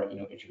or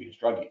intravenous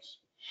drug use.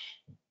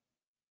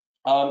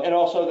 And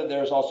also that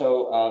there's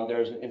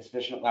an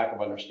insufficient lack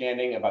of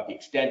understanding about the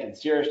extent and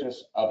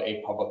seriousness of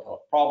a public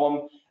health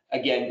problem.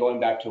 Again, going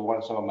back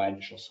to some of my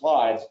initial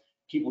slides,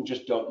 people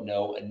just don't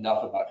know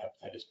enough about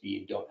hepatitis B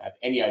and don't have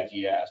any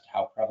idea as to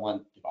how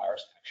prevalent the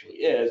virus actually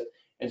is,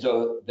 and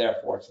so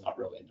therefore it's not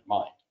really in their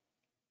mind.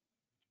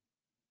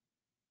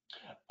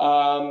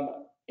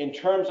 In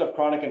terms of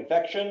chronic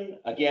infection,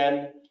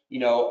 again,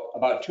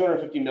 about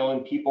 250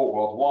 million people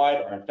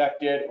worldwide are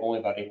infected. Only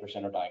about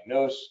 8% are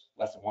diagnosed.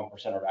 Less than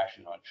 1% are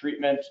actually on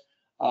treatment.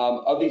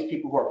 Of these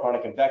people who are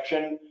chronic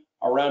infection,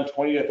 around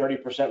 20 to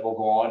 30% will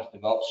go on to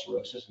develop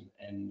cirrhosis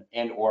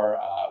and or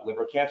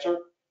liver cancer.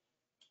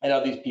 And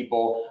of these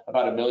people,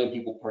 about 1 million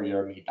people per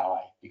year may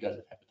die because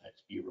of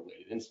hepatitis B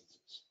related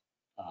instances.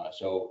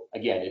 So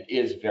again, it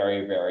is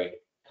very, very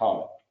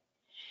common.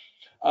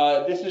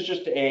 This is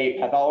just a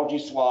pathology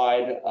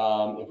slide.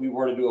 If we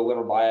were to do a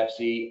liver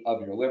biopsy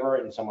of your liver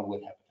in someone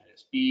with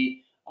hepatitis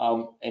B,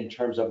 in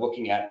terms of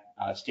looking at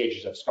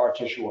stages of scar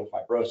tissue or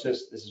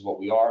fibrosis, this is what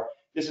we are.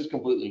 This is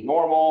completely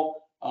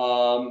normal.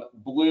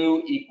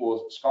 Blue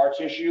equals scar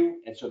tissue,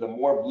 and so the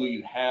more blue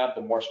you have,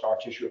 the more scar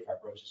tissue or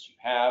fibrosis you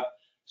have.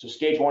 So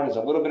stage 1 is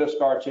a little bit of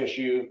scar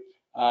tissue.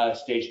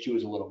 Stage 2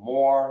 is a little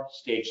more.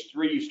 Stage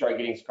 3, you start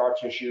getting scar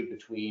tissue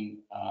between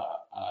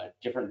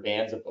different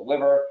bands of the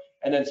liver.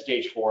 And then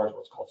stage 4 is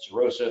what's called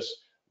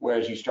cirrhosis,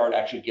 whereas you start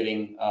actually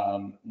getting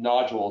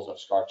nodules of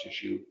scar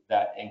tissue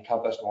that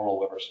encompass normal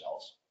liver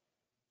cells.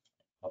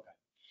 Okay.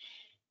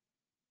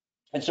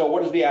 And so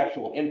what is the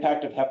actual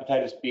impact of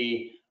hepatitis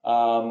B?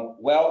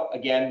 Well,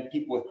 again,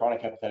 people with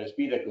chronic hepatitis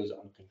B that goes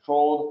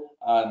uncontrolled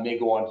may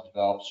go on to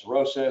develop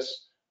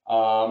cirrhosis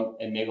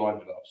and may go on to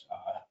develop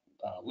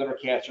liver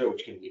cancer,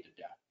 which can lead to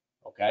death,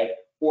 okay?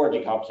 Or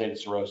decompensated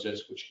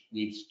cirrhosis, which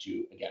leads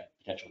to, again,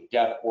 potentially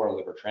death or a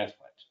liver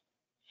transplant.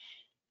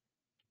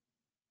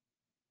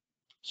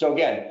 So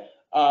again,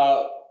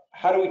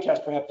 how do we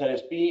test for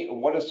hepatitis B,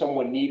 and what does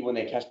someone need when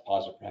they test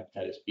positive for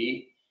hepatitis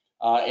B?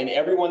 In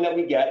everyone that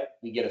we get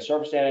a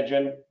surface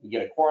antigen, we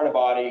get a core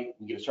antibody,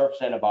 we get a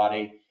surface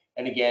antibody,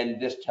 and again,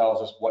 this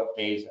tells us what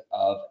phase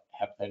of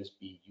hepatitis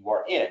B you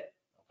are in,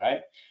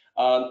 okay?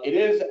 It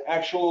is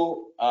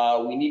actual,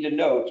 we need to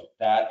note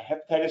that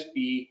hepatitis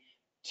B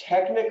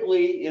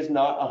technically is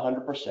not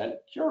 100%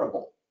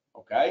 curable,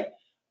 okay?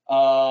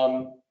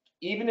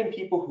 Even in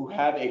people who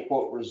have a,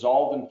 quote,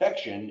 resolved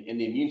infection and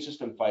the immune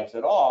system fights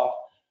it off,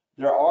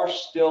 there are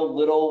still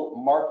little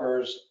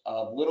markers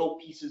of little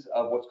pieces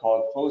of what's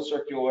called closed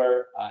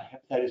circular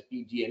hepatitis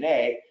B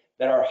DNA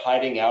that are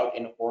hiding out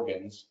in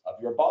organs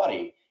of your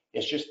body.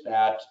 It's just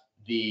that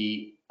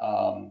the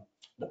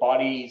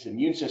body's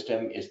immune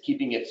system is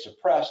keeping it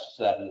suppressed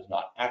so that it is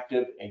not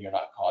active and you're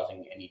not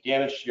causing any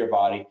damage to your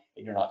body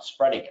and you're not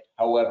spreading it.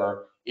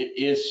 However, it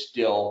is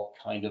still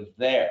kind of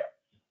there.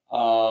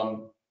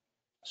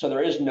 So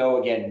there is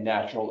no, again,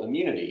 natural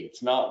immunity.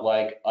 It's not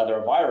like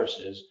other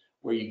viruses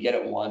where you get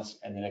it once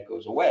and then it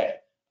goes away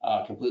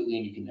completely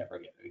and you can never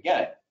get it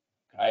again,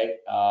 okay?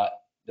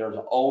 There's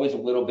always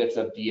little bits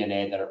of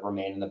DNA that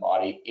remain in the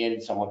body in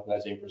someone who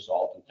has a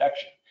resolved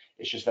infection.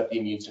 It's just that the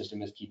immune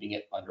system is keeping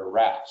it under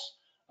wraps.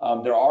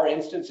 There are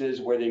instances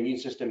where the immune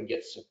system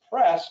gets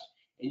suppressed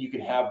and you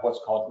can have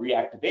what's called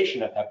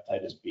reactivation of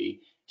hepatitis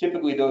B.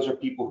 Typically, those are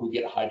people who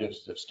get high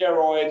doses of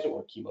steroids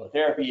or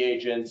chemotherapy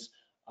agents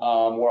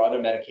or other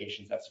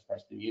medications that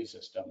suppress the immune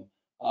system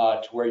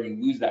to where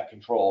you lose that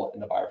control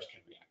and the virus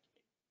can reactivate.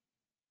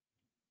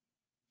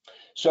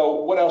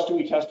 So what else do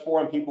we test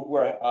for in people who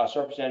are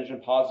surface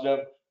antigen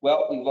positive?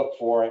 Well, we look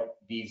for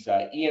these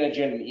e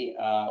antigen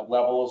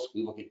levels.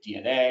 We look at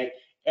DNA.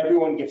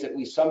 Everyone gets at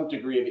least some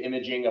degree of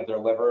imaging of their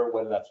liver,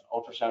 whether that's an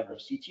ultrasound or a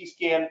CT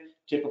scan.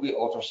 Typically,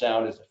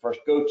 ultrasound is the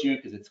first go-to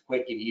because it's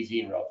quick and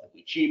easy and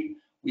relatively cheap.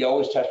 We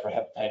always test for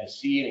hepatitis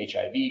C and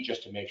HIV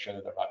just to make sure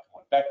that they're not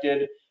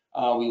co-infected.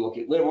 We look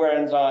at liver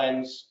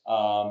enzymes.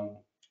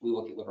 We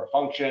look at liver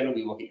function.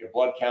 We look at your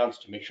blood counts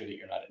to make sure that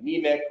you're not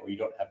anemic or you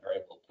don't have very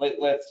low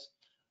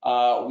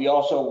platelets. We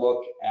also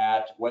look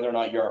at whether or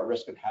not you're at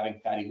risk of having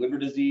fatty liver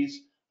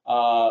disease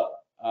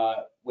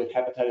with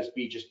hepatitis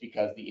B, just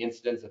because the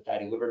incidence of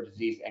fatty liver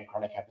disease and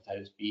chronic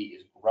hepatitis B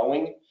is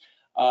growing.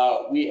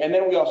 And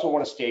then we also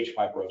want to stage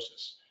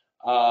fibrosis.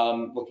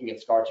 looking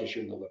at scar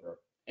tissue in the liver.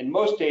 In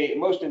most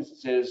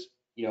instances,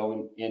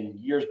 in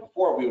years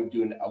before, we would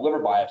do a liver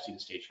biopsy to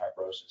stage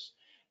fibrosis.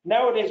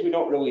 Nowadays, we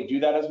don't really do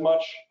that as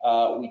much.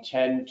 We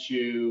tend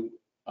to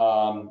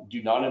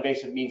do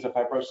non-invasive means of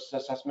fibrosis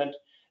assessment.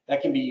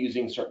 That can be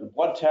using certain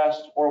blood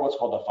tests or what's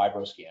called a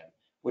fibroscan,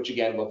 which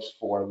again looks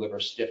for liver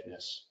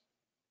stiffness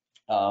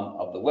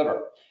of the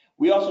liver.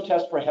 We also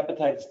test for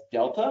hepatitis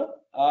delta,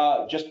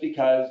 just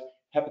because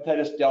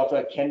hepatitis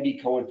delta can be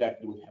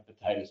co-infected with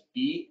hepatitis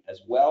B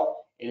as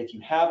well. And if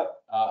you have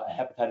a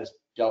hepatitis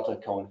delta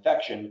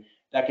co-infection,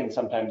 that can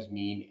sometimes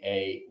mean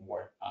a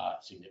more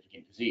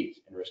significant disease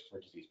and risk for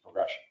disease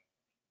progression.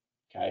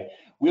 Okay.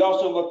 We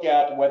also look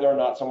at whether or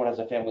not someone has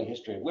a family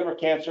history of liver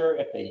cancer,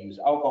 if they use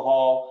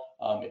alcohol,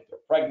 if they're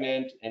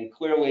pregnant, and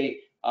clearly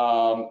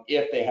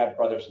if they have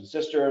brothers and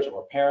sisters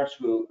or parents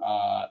who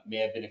may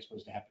have been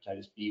exposed to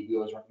hepatitis B, we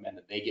always recommend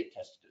that they get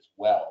tested as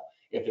well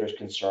if there's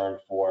concern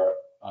for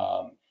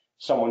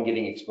someone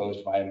getting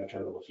exposed via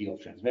maternal to fetal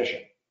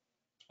transmission.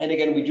 And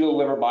again, we do a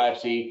liver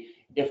biopsy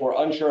if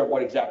we're unsure of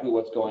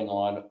what's going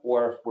on,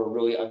 or if we're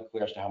really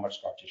unclear as to how much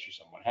scar tissue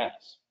someone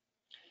has.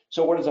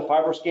 So what is a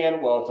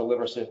fibroscan? Well, it's a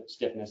liver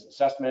stiffness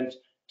assessment.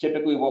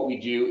 Typically what we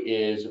do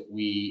is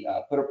we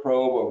put a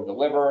probe over the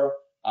liver.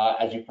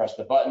 As you press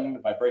the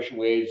button, vibration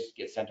waves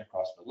get sent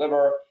across the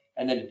liver,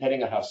 and then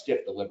depending on how stiff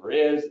the liver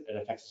is, it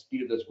affects the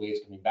speed of those waves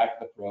coming back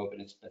to the probe,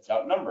 and it spits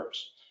out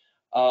numbers.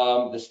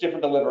 The stiffer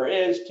the liver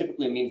is,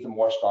 typically means the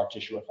more scar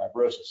tissue or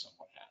fibrosis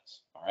someone has.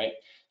 All right.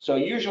 So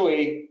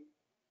usually,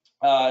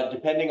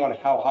 depending on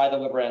how high the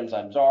liver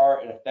enzymes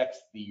are, it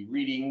affects the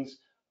readings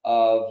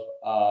of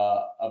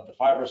the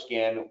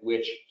fibroscan,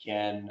 which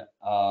can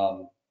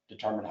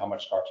determine how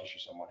much scar tissue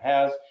someone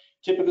has.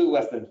 Typically,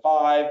 less than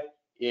 5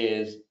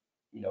 is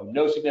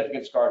no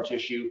significant scar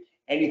tissue.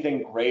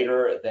 Anything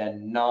greater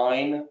than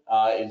 9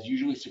 is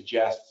usually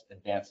suggests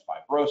advanced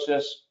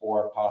fibrosis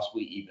or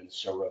possibly even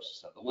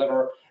cirrhosis of the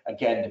liver.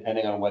 Again,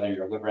 depending on whether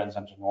your liver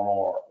enzymes are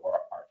normal or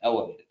are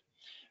elevated.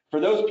 For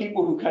those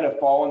people who kind of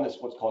fall in this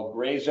what's called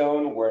gray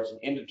zone, where it's an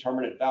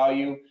indeterminate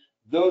value,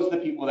 those are the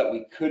people that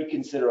we could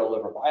consider a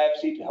liver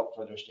biopsy to help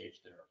further stage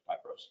their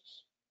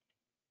fibrosis.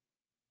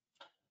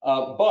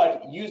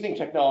 But using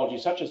technology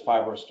such as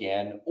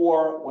FibroScan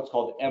or what's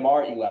called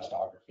MR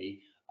elastography,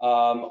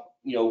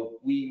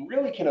 we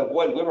really can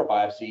avoid liver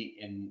biopsy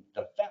in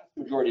the vast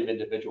majority of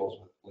individuals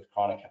with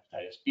chronic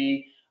hepatitis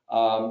B.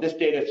 This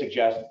data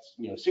suggests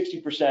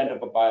 60% of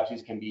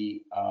biopsies can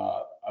be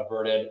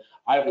averted.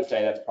 I would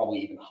say that's probably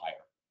even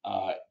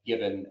higher,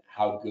 given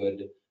how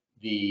good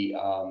the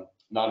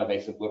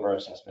non-invasive liver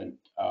assessment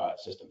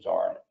systems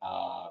are and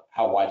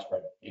how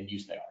widespread in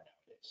use they are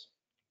nowadays.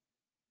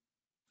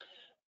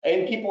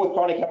 In people with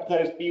chronic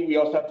hepatitis B, we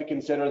also have to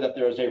consider that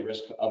there is a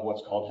risk of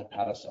what's called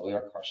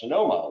hepatocellular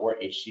carcinoma, or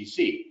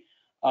HCC.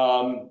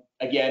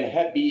 Again,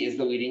 Hep B is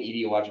the leading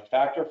etiologic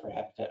factor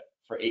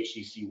for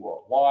HCC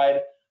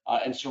worldwide,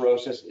 and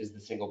cirrhosis is the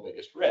single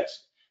biggest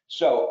risk.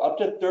 So up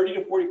to 30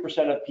 to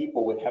 40% of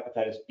people with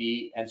hepatitis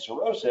B and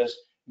cirrhosis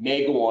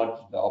may go on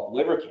to develop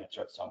liver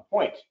cancer at some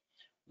point.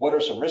 What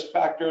are some risk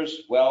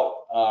factors?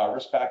 Well,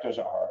 risk factors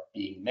are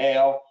being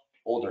male,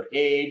 older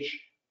age,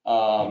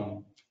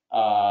 coming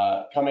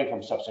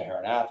from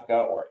sub-Saharan Africa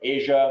or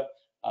Asia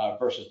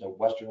versus the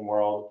Western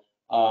world,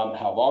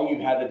 how long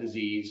you've had the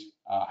disease,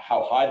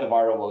 how high the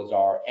viral loads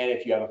are, and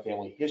if you have a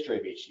family history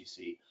of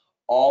HCC.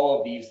 All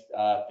of these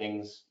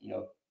things,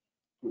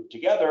 grouped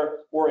together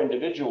or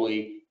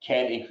individually,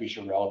 can increase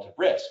your relative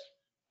risk.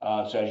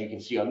 So as you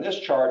can see on this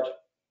chart,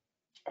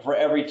 for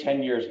every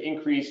 10 years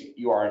increase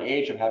you are in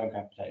age of having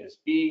hepatitis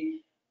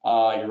B,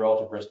 your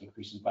relative risk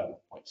increases by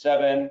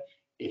 1.7.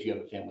 If you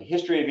have a family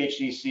history of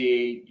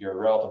HCC, your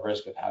relative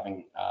risk of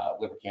having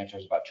liver cancer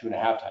is about 2.5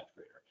 times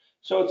greater.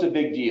 So it's a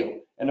big deal.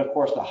 And of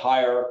course, the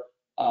higher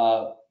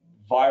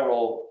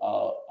viral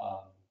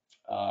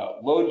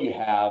load you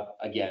have,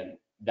 again,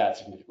 that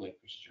significantly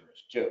increases your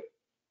risk too.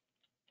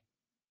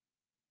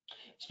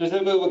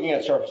 Specifically looking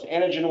at surface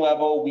antigen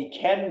level, we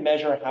can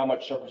measure how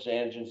much surface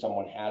antigen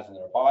someone has in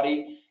their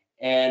body,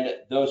 and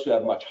those who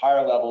have much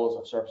higher levels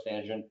of surface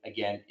antigen,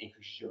 again,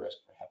 increases your risk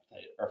for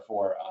hepatitis or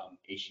for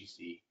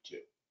HCC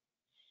too.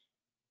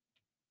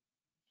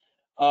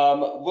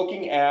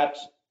 Looking at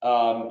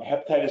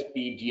hepatitis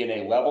B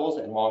DNA levels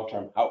and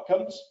long-term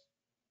outcomes,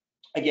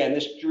 again,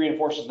 this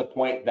reinforces the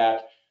point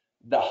that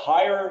the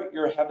higher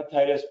your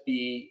hepatitis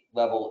B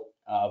level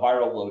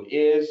viral load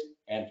is,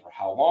 and for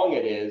how long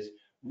it is,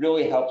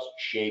 really helps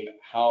shape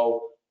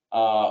how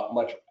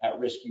much at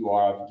risk you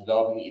are of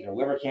developing either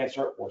liver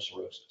cancer or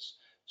cirrhosis.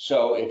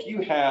 So if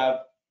you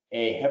have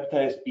a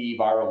hepatitis B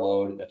viral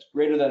load that's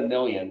greater than 1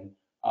 million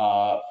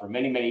for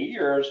many, many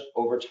years,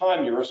 over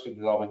time, your risk of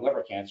developing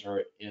liver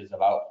cancer is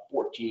about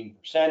 14%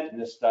 in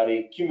this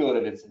study,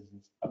 cumulative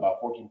incidence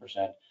about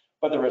 14%,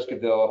 but the risk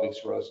of developing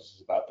cirrhosis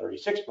is about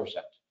 36%.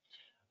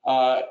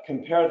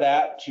 Compare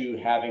that to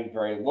having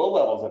very low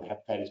levels of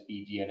hepatitis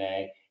B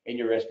DNA, and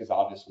your risk is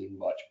obviously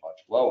much, much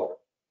lower.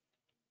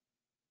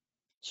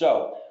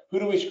 So who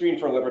do we screen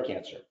for liver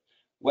cancer?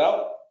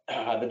 Well,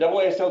 the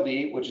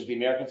AASLD, which is the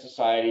American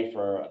Society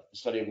for the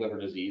Study of Liver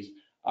Disease,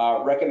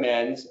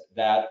 recommends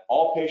that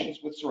all patients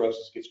with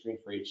cirrhosis get screened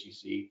for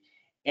HCC.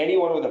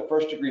 Anyone with a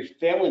first-degree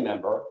family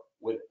member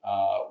with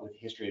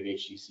history of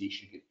HCC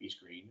should be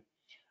screened.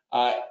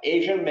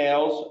 Asian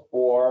males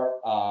or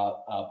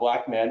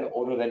Black men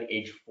older than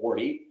age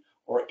 40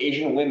 or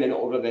Asian women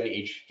older than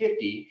age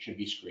 50 should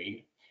be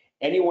screened.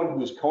 Anyone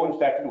who's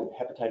co-infected with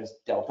hepatitis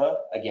Delta,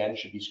 again,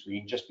 should be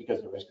screened just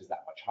because the risk is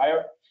that much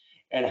higher.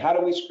 And how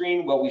do we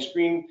screen? Well, we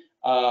screen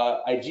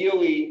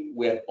ideally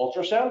with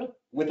ultrasound,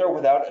 with or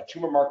without a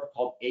tumor marker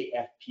called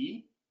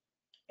AFP,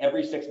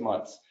 every 6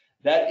 months.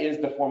 That is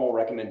the formal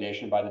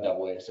recommendation by the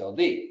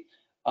AASLD.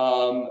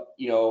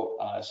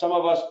 Some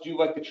of us do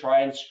like to try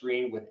and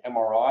screen with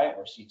MRI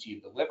or CT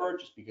of the liver,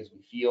 just because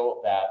we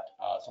feel that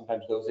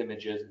sometimes those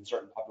images in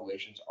certain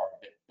populations are a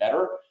bit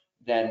better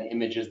than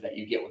images that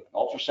you get with an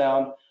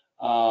ultrasound.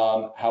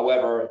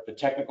 However, the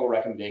technical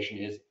recommendation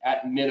is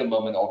at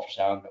minimum an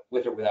ultrasound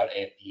with or without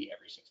AFP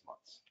every 6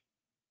 months.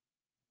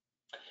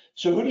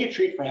 So who do you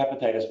treat for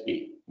hepatitis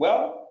B?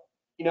 Well,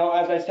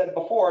 as I said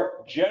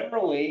before,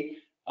 generally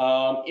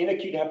in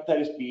acute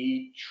hepatitis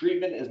B,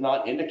 treatment is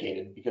not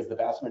indicated because the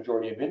vast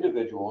majority of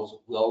individuals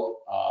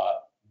will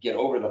get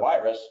over the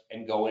virus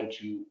and go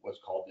into what's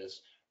called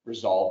this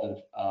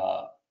resolved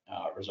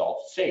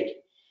state.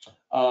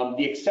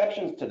 The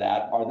exceptions to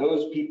that are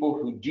those people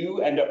who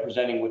do end up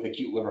presenting with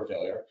acute liver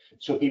failure.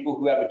 So people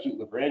who have acute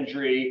liver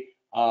injury,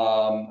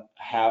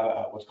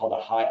 have what's called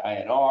a high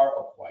INR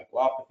or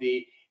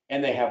coagulopathy,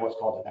 and they have what's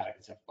called hepatic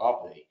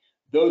encephalopathy.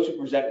 Those who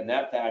present in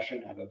that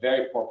fashion have a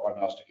very poor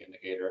prognostic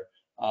indicator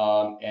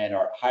and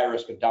are at high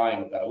risk of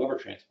dying without a liver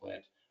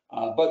transplant.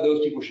 But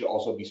those people should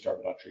also be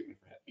started on treatment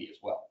for Hep B as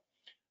well.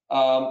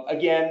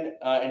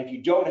 And if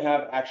you don't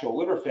have actual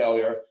liver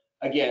failure,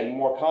 again,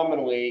 more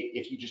commonly,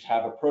 if you just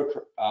have a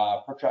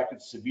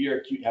protracted severe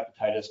acute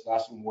hepatitis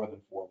lasting more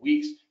than 4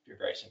 weeks, if you're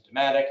very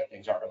symptomatic, if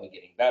things aren't really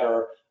getting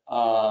better,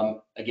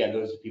 again,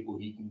 those are people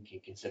who you can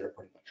consider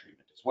putting on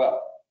treatment as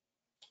well.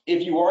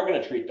 If you are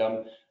going to treat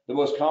them, the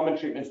most common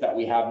treatments that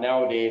we have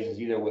nowadays is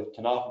either with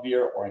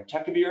tenofovir or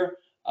entecavir.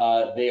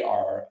 They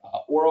are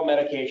oral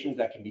medications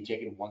that can be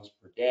taken once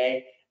per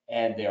day,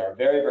 and they are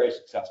very, very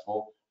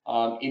successful.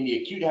 In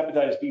the acute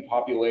hepatitis B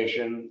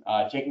population,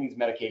 taking these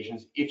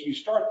medications, if you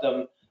start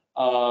them,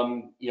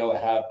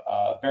 have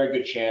a very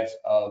good chance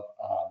of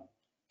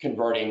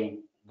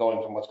converting,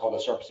 going from what's called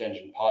a surface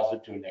antigen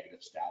positive to a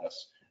negative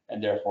status,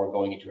 and therefore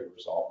going into a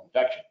resolved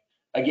infection.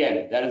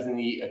 Again, that is in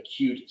the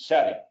acute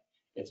setting.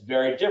 It's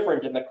very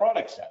different in the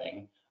chronic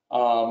setting,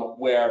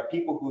 where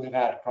people who have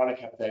had chronic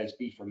hepatitis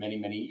B for many,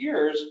 many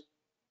years,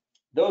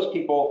 those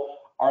people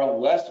are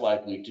less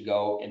likely to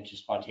go into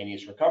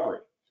spontaneous recovery.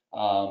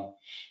 Who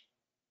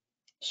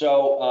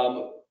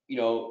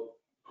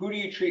do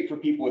you treat for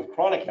people with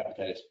chronic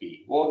hepatitis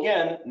B? Well,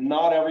 again,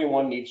 not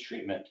everyone needs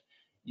treatment.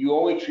 You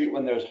only treat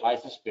when there's high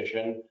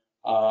suspicion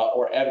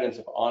or evidence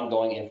of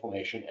ongoing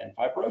inflammation and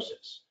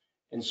fibrosis.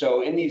 And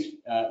so in these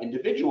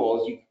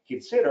individuals, you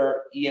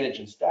consider e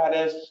antigen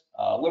status,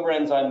 liver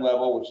enzyme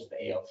level, which is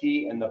the ALT,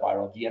 and the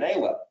viral DNA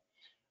level.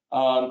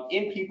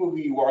 In people who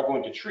you are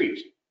going to treat,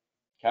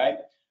 okay?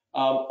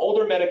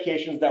 Older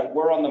medications that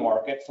were on the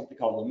market, something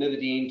called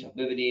lamivudine,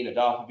 tolivudine,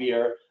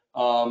 adofovir,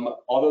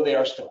 although they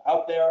are still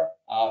out there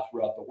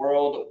throughout the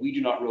world, we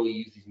do not really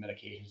use these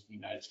medications in the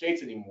United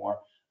States anymore,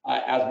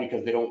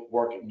 because they don't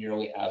work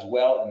nearly as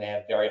well and they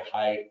have very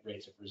high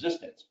rates of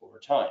resistance over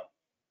time.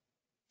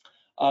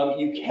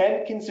 You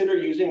can consider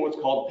using what's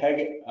called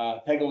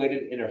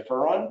pegylated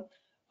interferon.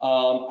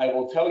 I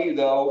will tell you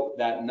though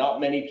that not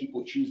many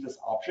people choose this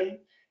option.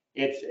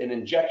 It's an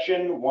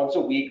injection once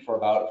a week for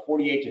about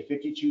 48 to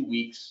 52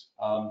 weeks.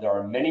 There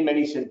are many,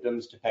 many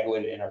symptoms to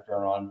pegylated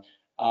interferon,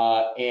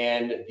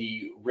 and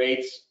the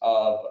rates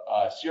of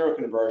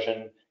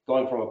seroconversion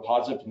going from a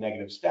positive to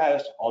negative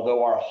status,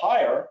 although are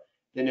higher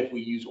than if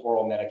we use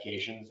oral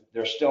medications,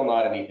 they're still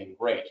not anything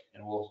great.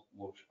 And we'll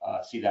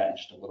see that in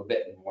just a little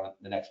bit in one of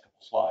the next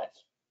couple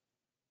slides.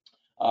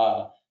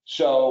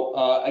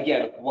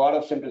 Again, a lot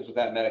of symptoms with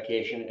that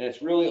medication, and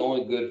it's really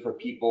only good for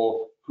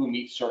people who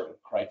meet certain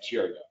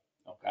criteria,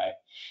 okay?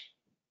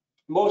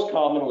 Most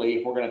commonly,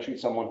 if we're going to treat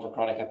someone for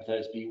chronic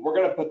hepatitis B, we're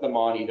going to put them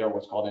on either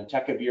what's called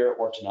entecavir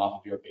or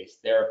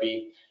tenofovir-based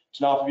therapy.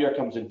 Tenofovir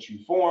comes in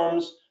 2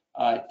 forms.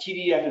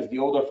 TDF is the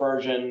older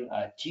version,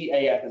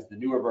 TAF is the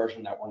newer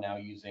version that we're now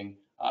using.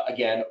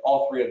 Again,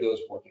 all 3 of those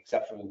work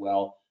exceptionally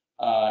well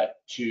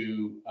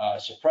to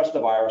suppress the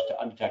virus to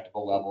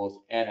undetectable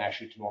levels and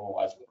actually to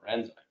normalize liver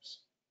enzymes.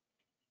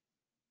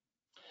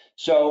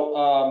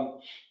 So,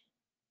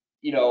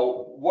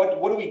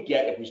 what do we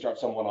get if we start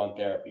someone on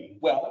therapy?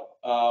 Well,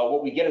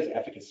 what we get is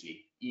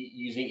efficacy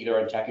using either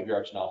entecavir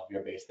or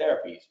tenofovir-based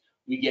therapies.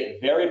 We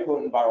get very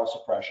potent viral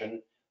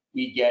suppression.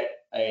 We get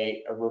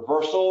a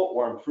reversal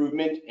or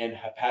improvement in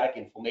hepatic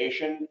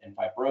inflammation and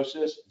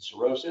fibrosis and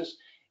cirrhosis.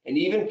 And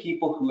even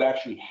people who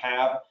actually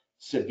have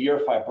severe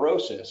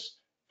fibrosis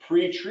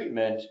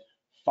pre-treatment,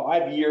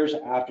 5 years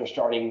after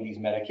starting these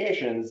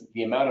medications,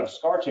 the amount of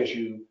scar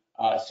tissue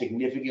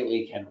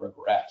significantly can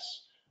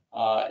regress.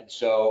 And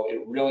so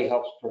it really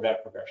helps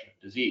prevent progression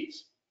of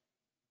disease.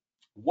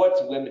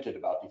 What's limited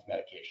about these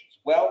medications?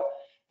 Well,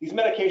 these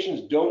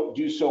medications don't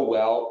do so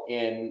well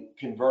in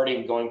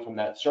converting, going from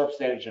that surface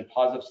antigen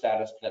positive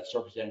status to that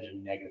surface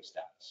antigen negative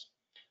status.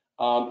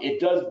 It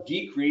does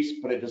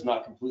decrease, but it does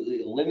not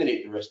completely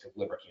eliminate the risk of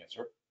liver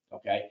cancer,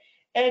 okay?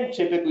 And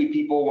typically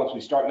people, once we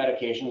start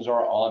medications,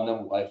 are on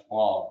them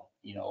lifelong,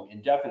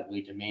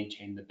 indefinitely to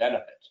maintain the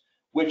benefit,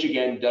 which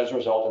again does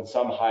result in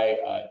some high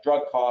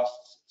drug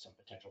costs, some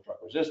potential drug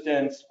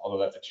resistance, although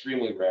that's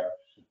extremely rare,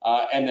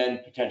 and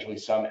then potentially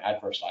some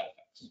adverse side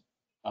effects,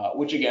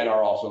 which again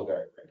are also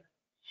very rare.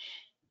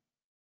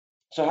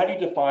 So how do you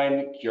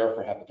define cure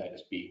for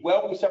hepatitis B?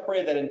 Well, we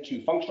separate that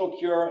into functional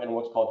cure and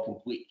what's called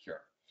complete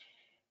cure.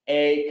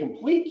 A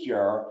complete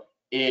cure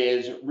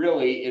is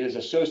really, it is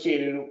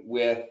associated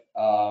with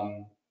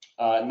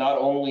not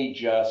only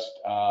just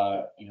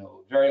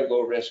very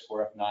low risk,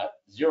 or if not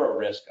zero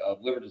risk,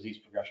 of liver disease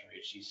progression or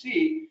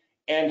HCC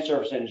and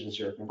surface antigen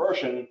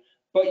seroconversion,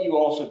 but you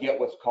also get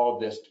what's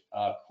called this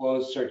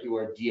closed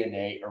circular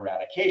DNA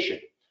eradication.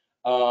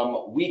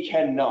 We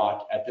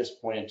cannot at this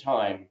point in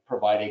time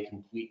provide a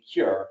complete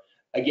cure,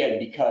 again,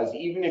 because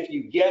even if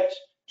you get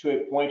to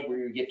a point where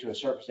you get to a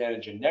surface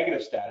antigen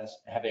negative status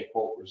and have a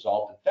quote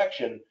resolved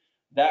infection,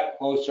 that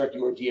closed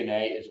circular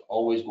DNA is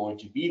always going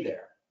to be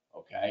there,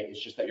 okay?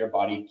 It's just that your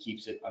body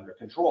keeps it under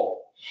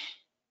control.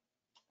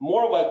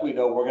 More likely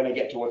though, we're gonna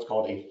get to what's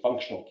called a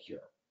functional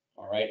cure,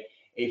 all right?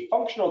 A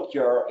functional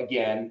cure,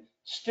 again,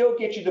 still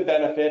gets you the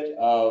benefit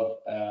of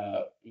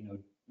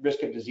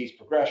risk of disease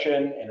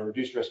progression and a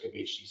reduced risk of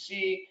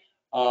HCC,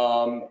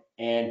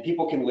 and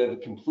people can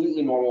live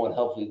completely normal and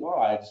healthy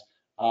lives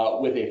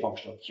with a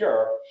functional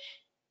cure.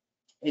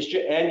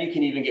 And you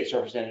can even get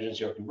surface antigen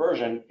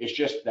seroconversion. It's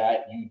just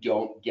that you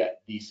don't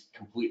get these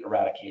complete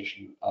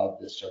eradication of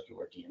the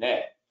circular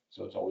DNA.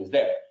 So it's always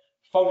there.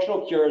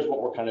 Functional cure is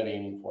what we're kind of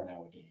aiming for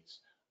nowadays.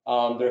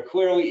 There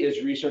clearly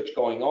is research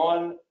going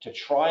on to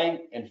try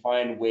and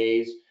find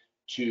ways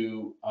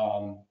to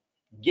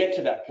get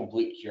to that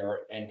complete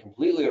cure and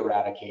completely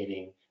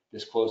eradicating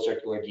this closed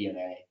circular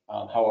DNA.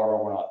 However,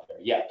 we're not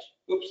there yet.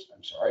 Oops,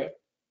 I'm sorry.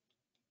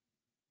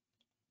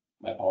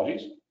 My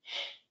apologies.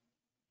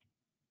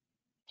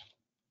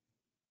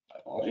 My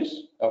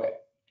apologies. Okay.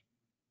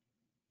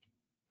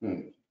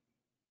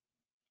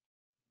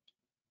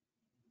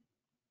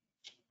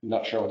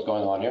 Not sure what's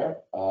going on here.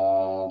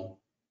 I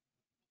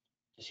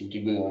seem to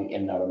be going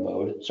in and out of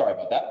mode. Sorry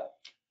about that.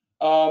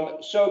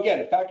 So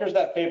again, factors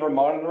that favor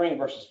monitoring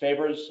versus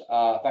factors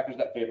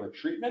that favor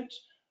treatment.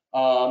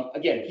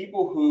 Again,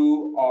 people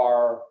who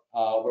are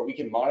where we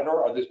can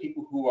monitor are those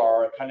people who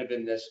are kind of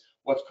in this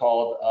what's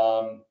called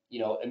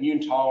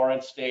immune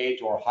tolerant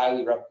state or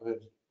highly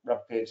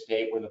replicated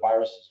state where the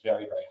virus is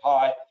very, very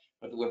high,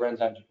 but the liver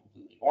enzymes are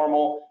completely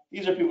normal.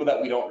 These are people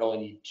that we don't really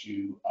need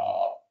to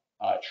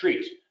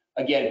treat.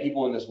 Again,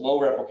 people in this low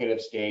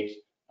replicative state,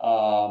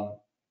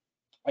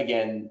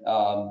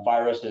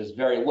 virus is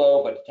very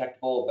low but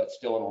detectable, but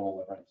still in normal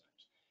liver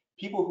enzymes.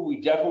 People who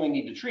we definitely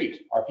need to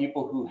treat are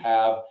people who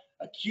have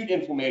acute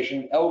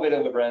inflammation,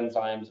 elevated liver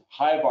enzymes,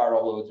 high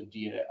viral loads of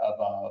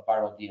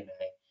viral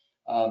DNA.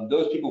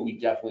 Those people we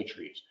definitely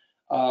treat.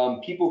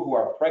 People who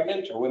are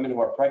pregnant or women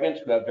who are pregnant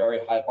who have very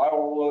high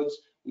viral loads,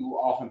 we will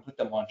often put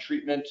them on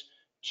treatment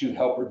to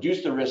help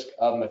reduce the risk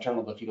of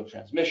maternal to fetal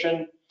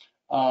transmission.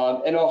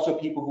 And also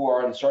people who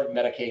are on certain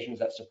medications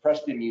that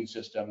suppress the immune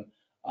system,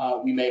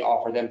 we may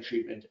offer them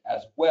treatment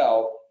as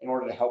well in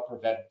order to help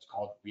prevent what's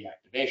called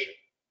reactivation.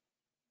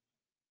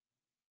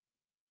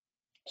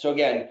 So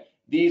again,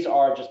 these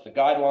are just the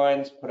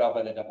guidelines put out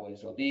by the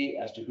AASLD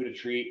as to who to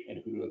treat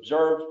and who to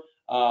observe.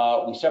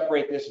 We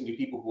separate this into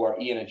people who are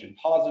e antigen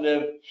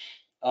positive,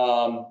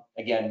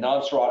 again,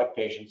 non-cirrhotic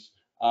patients.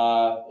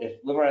 If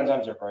liver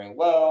enzymes are very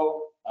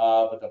low,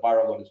 but the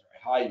viral load is very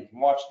high, you can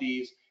watch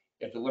these.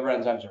 If the liver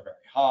enzymes are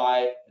very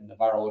high and the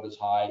viral load is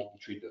high, you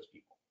treat those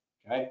people,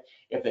 okay?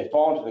 If they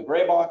fall into the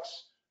gray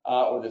box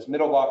or this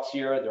middle box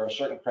here, there are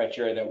certain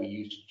criteria that we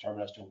use to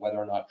determine as to whether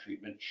or not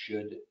treatment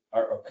should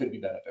or could be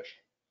beneficial.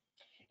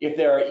 If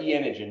they are e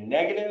antigen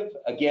negative,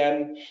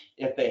 again,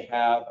 if they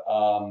have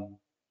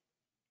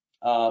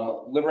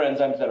liver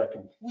enzymes that are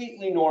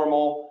completely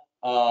normal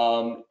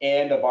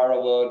and a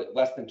viral load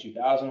less than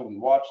 2,000, we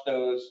watch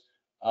those.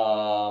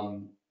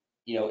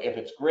 If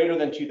it's greater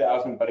than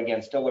 2,000, but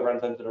again, still liver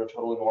enzymes that are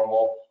totally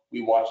normal,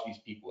 we watch these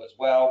people as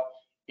well.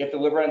 If the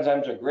liver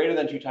enzymes are greater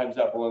than 2 times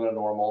the upper limit of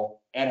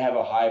normal and have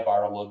a high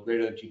viral load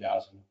greater than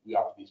 2,000, we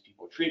offer these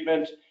people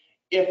treatment.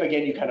 If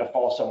again, you kind of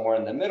fall somewhere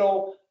in the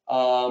middle,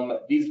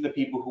 these are the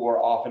people who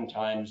are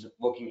oftentimes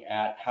looking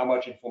at how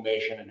much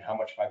inflammation and how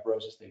much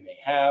fibrosis they may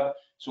have.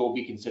 So we'll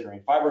be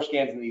considering fiber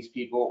scans in these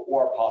people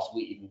or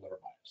possibly even liver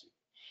biopsy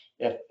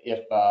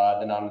if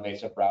the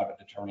non-invasive route of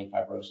determining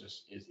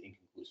fibrosis is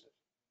inconclusive.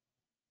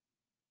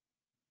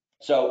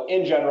 So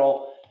in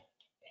general,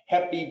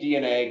 Hep B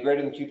DNA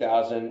greater than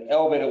 2,000,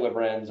 elevated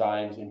liver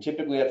enzymes, and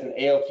typically that's an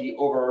ALT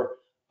over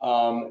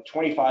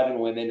 25 in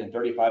women and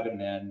 35 in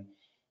men.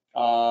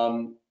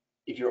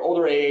 if you're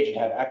older age and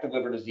have active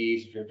liver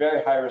disease, if you're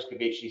very high risk of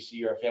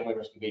HCC or a family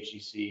risk of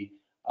HCC,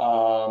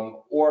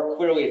 or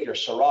clearly if you're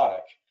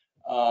cirrhotic,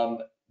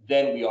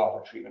 then we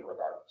offer treatment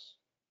regardless.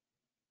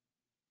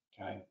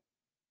 Okay.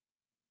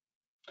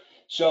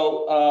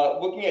 So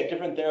looking at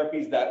different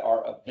therapies that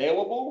are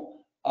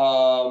available,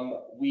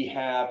 we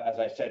have, as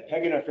I said,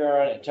 peg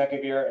interferon and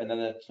entecavir, and then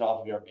the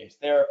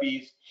tenofovir-based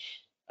therapies.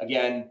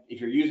 Again, if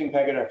you're using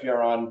peg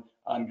interferon,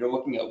 you're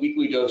looking at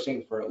weekly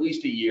dosing for at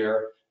least a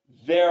year.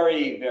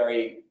 Very,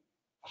 very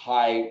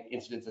high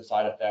incidence of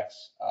side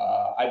effects.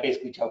 I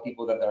basically tell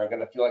people that they're going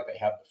to feel like they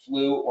have the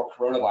flu or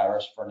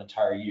coronavirus for an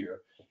entire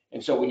year.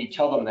 And so when you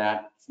tell them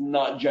that, it's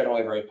not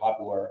generally a very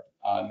popular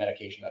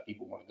medication that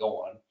people want to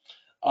go on.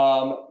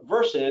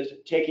 Versus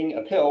taking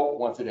a pill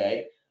once a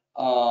day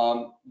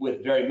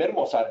with very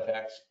minimal side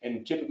effects,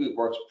 and typically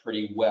works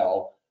pretty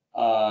well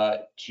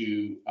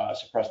to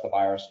suppress the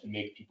virus and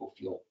make people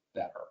feel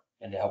better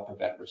and to help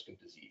prevent risk of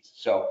disease.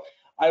 So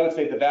I would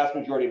say the vast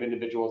majority of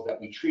individuals that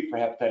we treat for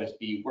hepatitis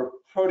B, we're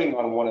putting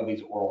on one of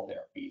these oral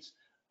therapies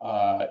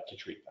to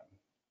treat them.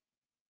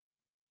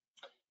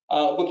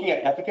 Looking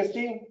at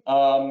efficacy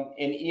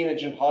in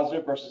e-antigen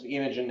positive versus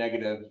e-antigen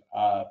negative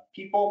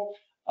people,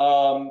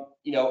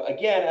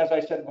 again, as I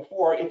said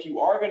before, if you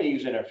are going to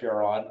use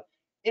interferon,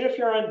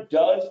 interferon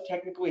does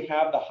technically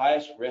have the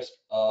highest risk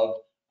of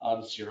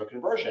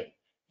seroconversion.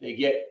 They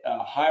get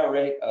a higher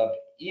rate of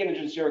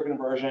e-antigen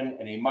seroconversion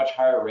and a much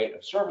higher rate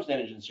of surface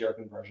antigen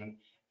seroconversion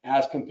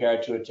as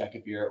compared to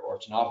entecavir or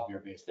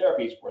tenofovir-based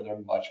therapies, where they're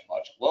much,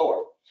 much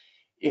lower.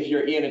 If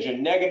you're e-antigen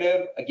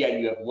negative, again,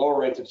 you have lower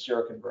rates of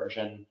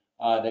seroconversion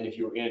than if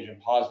you were e-antigen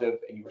positive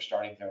and you were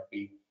starting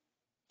therapy.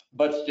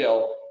 But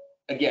still,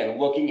 again,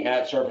 looking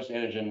at surface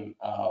antigen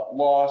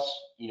loss,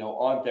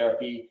 on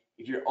therapy,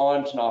 if you're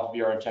on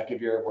tenofovir or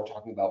entecavir, we're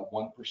talking about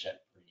 1%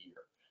 per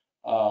year,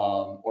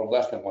 or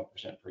less than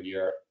 1% per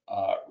year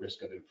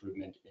risk of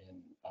improvement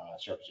in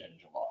surface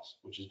antigen loss,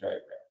 which is very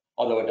rare,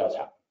 although it does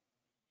happen.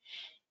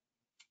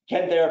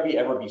 Can therapy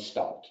ever be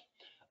stopped?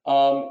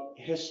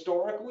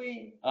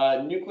 Historically,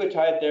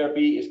 nucleotide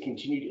therapy is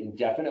continued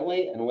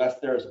indefinitely unless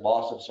there is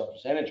loss of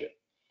surface antigen.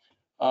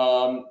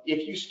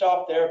 If you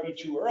stop therapy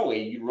too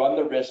early, you run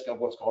the risk of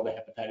what's called a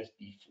hepatitis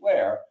B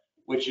flare,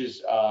 which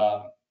is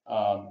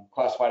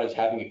classified as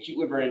having acute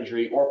liver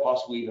injury or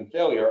possibly even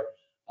failure,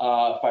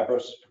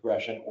 fibrosis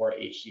progression, or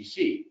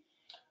HCC.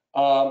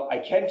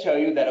 I can tell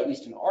you that at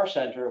least in our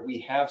center, we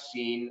have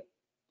seen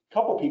a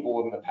couple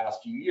people in the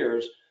past few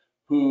years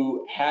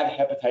who had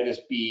hepatitis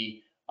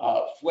B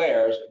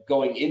flares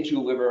going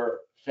into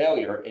liver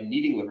failure and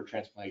needing liver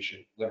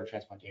transplantation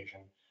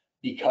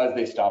because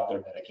they stopped their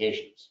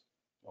medications.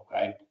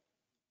 Okay.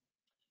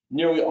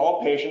 Nearly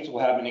all patients will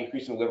have an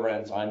increase in liver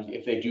enzymes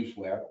if they do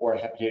flare, or a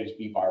hepatitis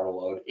B viral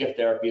load if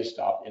therapy is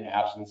stopped in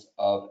absence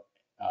of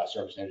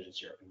surface antigen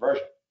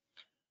seroconversion.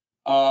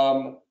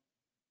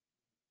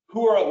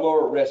 Who are at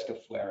lower risk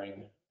of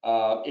flaring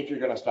if you're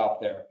going to stop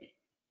therapy?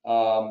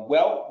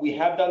 Well, we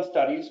have done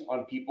studies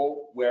on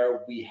people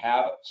where we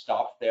have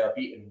stopped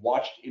therapy and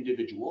watched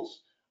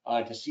individuals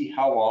to see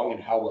how long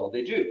and how well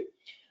they do.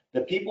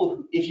 The people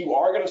who, if you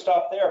are going to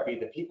stop therapy,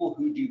 the people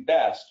who do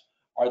best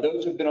are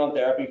those who've been on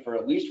therapy for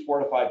at least 4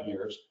 to 5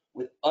 years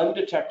with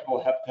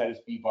undetectable hepatitis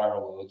B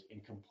viral loads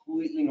and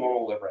completely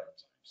normal liver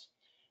enzymes.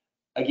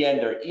 Again,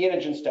 their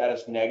e-antigen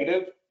status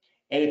negative,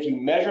 and if you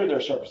measure their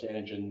surface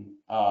antigen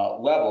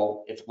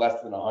level, it's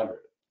less than 100.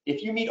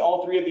 If you meet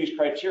all 3 of these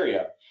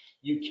criteria,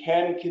 you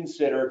can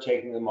consider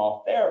taking them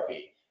off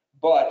therapy,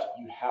 but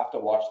you have to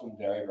watch them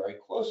very, very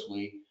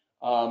closely.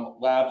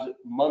 Labs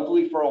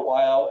monthly for a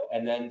while,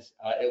 and then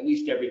at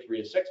least every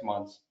 3 to 6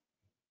 months,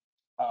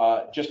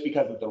 just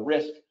because of the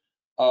risk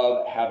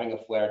of having a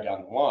flare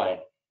down the line.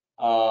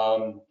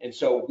 And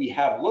so we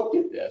have looked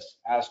at this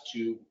as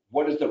to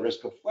what is the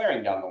risk of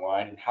flaring down the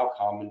line and how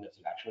common does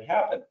it actually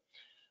happen.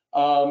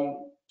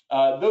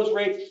 Those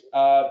rates,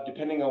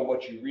 depending on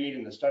what you read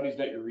and the studies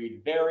that you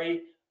read,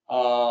 vary.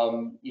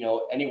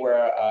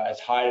 Anywhere as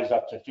high as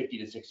up to 50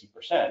 to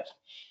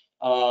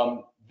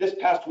 60%. This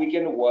past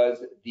weekend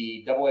was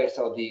the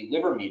AASLD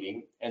liver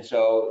meeting, and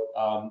so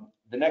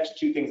the next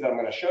 2 things that I'm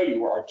going to show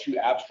you are 2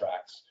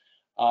 abstracts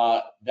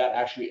that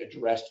actually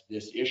addressed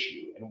this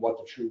issue and what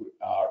the true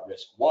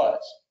risk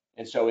was.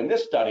 And so in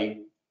this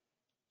study,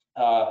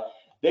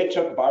 they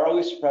took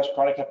virally suppressed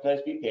chronic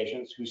hepatitis B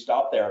patients who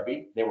stopped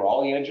therapy. They were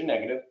all e-antigen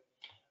negative.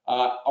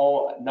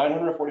 All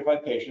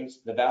 945 patients,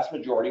 the vast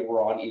majority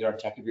were on either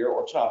entecavir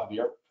or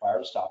tenofovir prior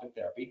to stopping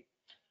therapy.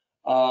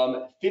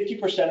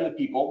 50% of the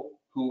people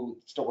who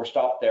were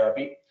stopped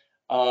therapy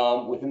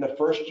within the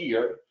first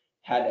year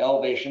had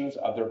elevations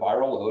of their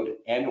viral load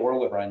and or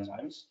liver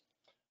enzymes.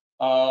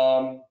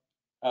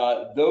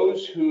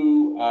 Those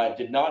who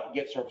did not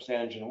get surface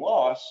antigen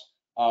loss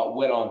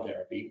went on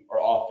therapy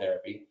or off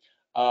therapy.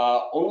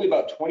 Only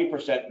about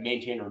 20%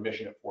 maintained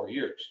remission at 4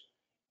 years.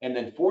 And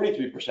then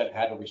 43%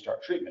 had to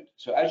restart treatment.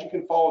 So as you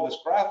can follow this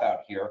graph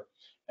out here,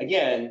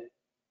 again,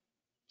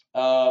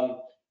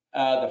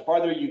 the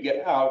farther you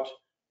get out,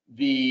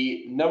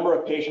 the number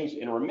of patients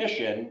in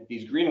remission,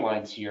 these green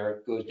lines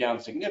here, goes down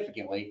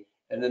significantly,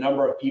 and the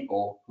number of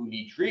people who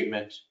need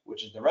treatment,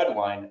 which is the red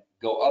line,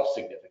 go up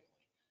significantly.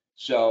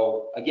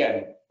 So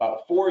again,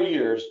 about 4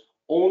 years,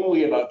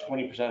 only about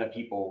 20% of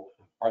people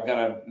are going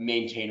to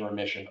maintain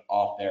remission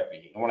off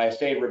therapy. And when I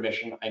say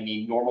remission, I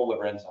mean normal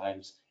liver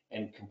enzymes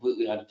and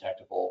completely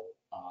undetectable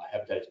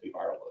hepatitis B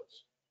viral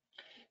loads.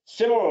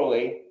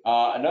 Similarly,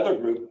 another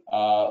group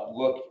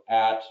looked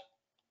at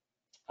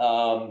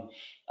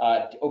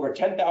over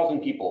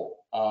 10,000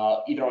 people,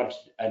 either on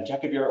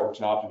entecavir or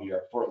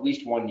tenofovir for at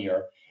least 1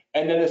 year.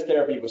 And then this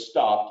therapy was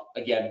stopped,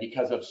 again,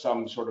 because of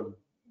some sort of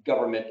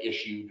government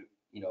issued,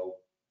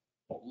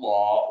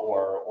 law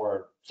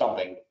or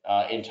something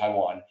in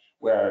Taiwan,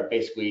 where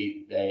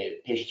basically the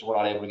patients were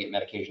not able to get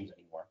medications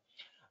anymore.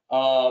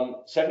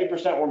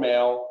 70% were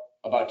male,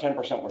 about 10%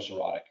 were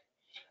cirrhotic.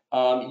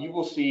 You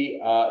will see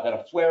that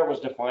a flare was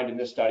defined in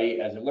this study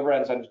as a liver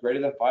enzymes greater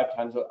than 5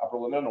 times the upper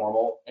limit of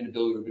normal and a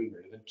bilirubin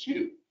greater than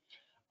 2.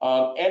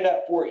 And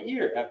at 4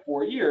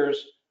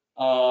 years,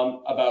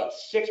 about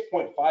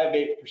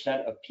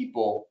 6.58% of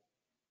people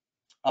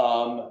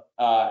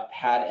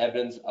had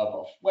evidence of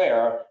a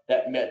flare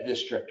that met this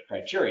strict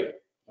criteria.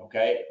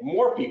 Okay,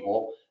 more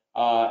people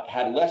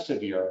had less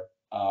severe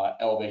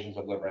elevations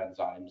of liver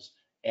enzymes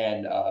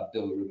and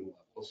bilirubin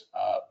levels,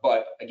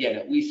 but again,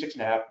 at least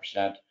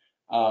 6.5%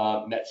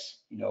 met,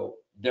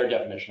 their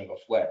definition of a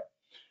flare.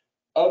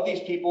 Of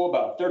these people,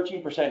 about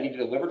 13% needed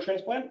a liver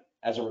transplant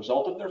as a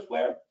result of their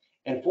flare,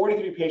 and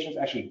 43 patients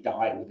actually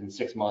died within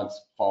 6 months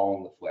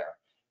following the flare,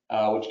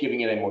 which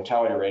giving it a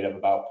mortality rate of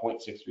about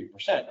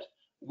 0.63%,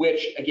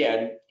 which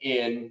again,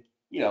 in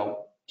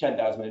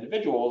 10,000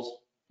 individuals,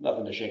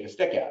 nothing to shake a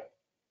stick at.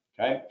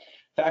 Okay,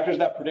 factors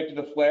that predicted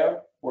the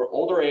flare were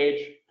older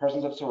age,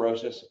 presence of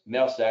cirrhosis,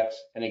 male sex,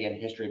 and again,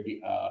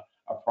 history of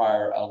a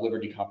prior liver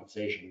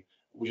decompensation,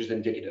 which is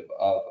indicative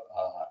of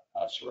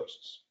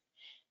cirrhosis.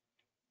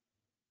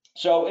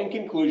 So in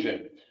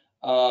conclusion,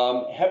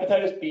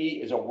 hepatitis B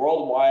is a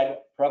worldwide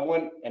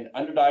prevalent and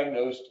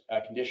underdiagnosed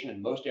condition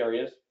in most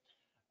areas.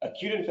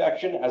 Acute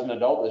infection as an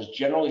adult is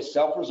generally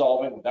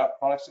self-resolving without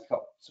chronic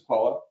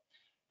sequelae.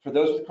 For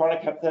those with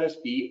chronic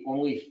hepatitis B,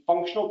 only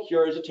functional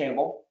cure is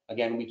attainable.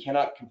 Again, we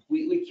cannot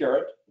completely cure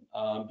it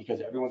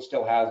because everyone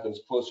still has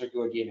those closed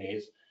circular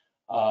DNAs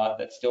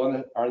that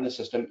still are in the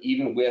system,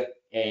 even with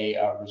a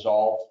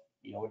resolved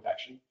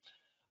infection.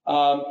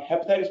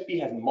 Hepatitis B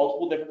has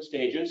multiple different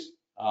stages,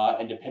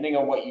 and depending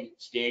on what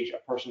stage a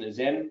person is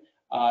in,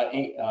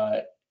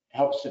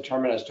 helps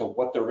determine as to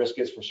what the risk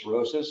is for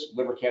cirrhosis,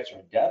 liver cancer,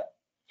 and death.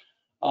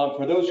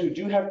 For those who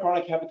do have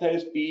chronic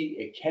hepatitis B,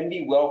 it can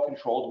be well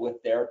controlled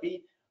with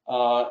therapy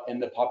in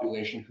the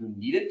population who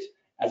need it,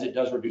 as it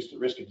does reduce the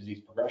risk of disease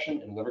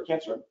progression and liver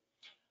cancer.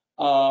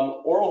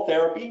 Oral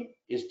therapy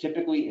is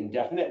typically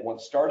indefinite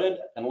once started,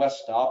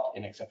 unless stopped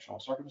in exceptional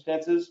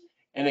circumstances.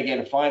 And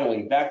again,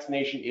 finally,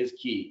 vaccination is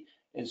key.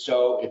 And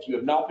so if you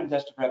have not been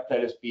tested for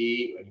hepatitis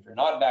B, and if you're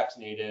not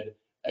vaccinated,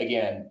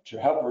 again, to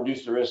help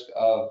reduce the risk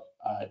of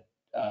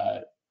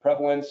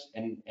prevalence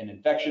and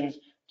infections,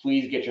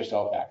 please get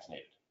yourself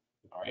vaccinated.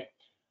 All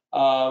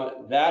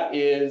right. That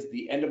is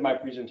the end of my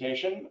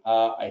presentation.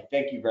 I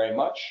thank you very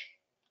much.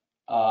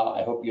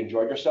 I hope you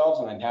enjoyed yourselves,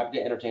 and I'm happy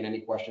to entertain any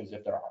questions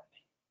if there are any.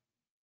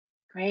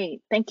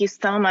 Great. Thank you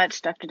so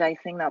much, Dr.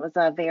 Deising. That was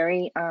a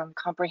very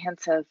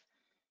comprehensive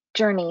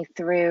journey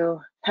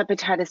through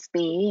hepatitis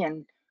B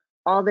and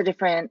all the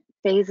different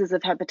phases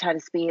of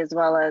hepatitis B, as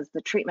well as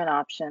the treatment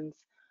options.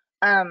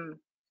 I'm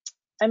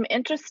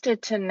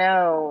interested to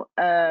know,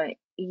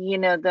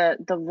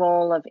 the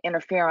role of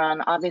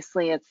interferon.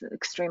 Obviously, it's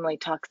extremely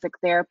toxic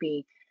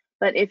therapy,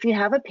 but if you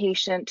have a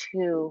patient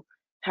who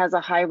has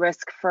a high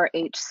risk for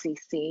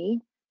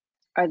HCC,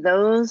 are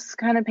those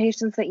kind of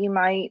patients that you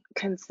might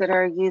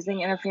consider using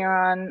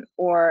interferon?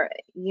 Or,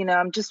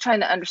 I'm just trying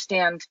to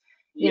understand,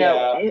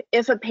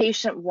 if a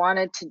patient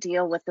wanted to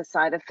deal with the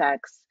side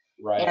effects,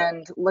 right,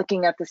 and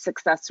looking at the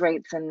success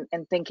rates and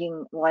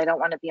thinking, well, I don't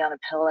want to be on a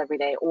pill every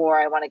day, or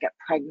I want to get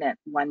pregnant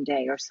one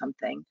day or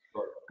something.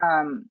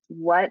 Sure.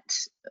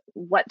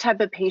 What type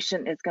of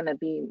patient is going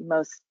to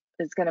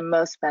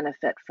most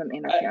benefit from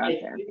interferon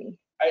therapy?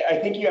 I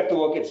think you have to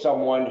look at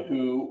someone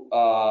who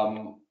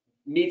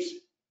meets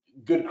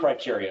good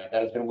criteria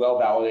that has been well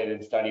validated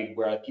and studied,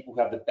 where people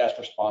who have the best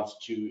response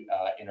to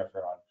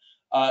interferon.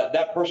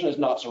 That person is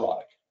not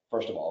cirrhotic,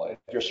 first of all. If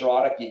you're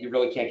cirrhotic, you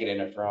really can't get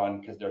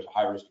interferon because there's a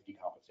high risk of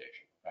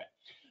decompensation,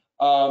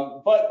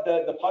 right? But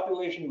the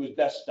population who is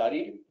best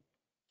studied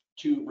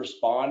to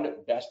respond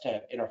best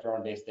to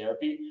interferon-based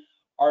therapy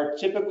are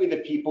typically the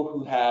people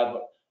who have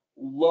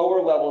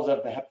lower levels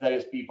of the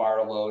hepatitis B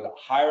viral load,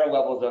 higher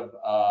levels of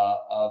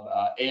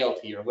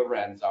ALT or liver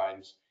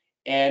enzymes,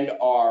 and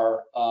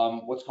are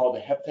what's called the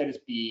hepatitis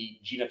B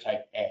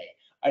genotype A.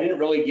 I didn't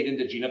really get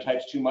into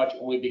genotypes too much,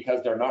 only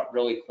because they're not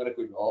really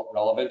clinically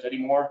relevant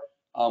anymore.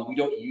 We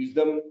don't use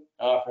them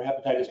for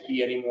hepatitis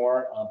B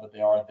anymore, but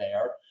they are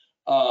there.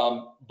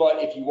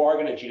 But if you are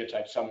going to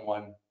genotype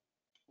someone,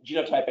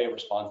 genotype A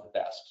responds the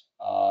best,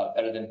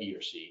 better than B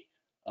or C.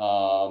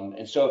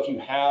 And so if you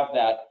have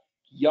that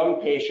young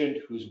patient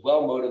who's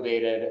well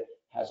motivated,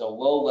 has a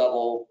low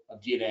level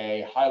of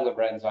DNA, high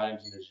liver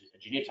enzymes, and there's a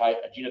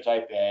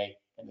genotype A,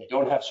 and they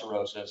don't have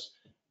cirrhosis,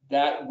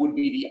 that would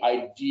be the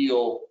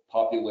ideal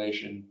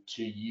population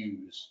to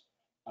use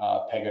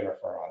peg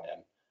interferon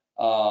in.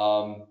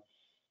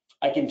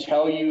 I can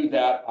tell you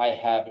that I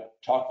have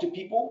talked to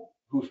people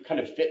who've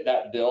kind of fit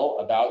that bill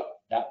about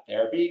that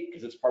therapy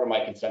because it's part of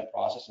my consent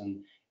process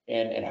and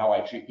how I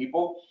treat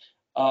people.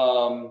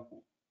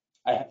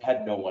 I have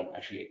had no one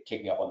actually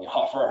take me up on the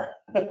offer.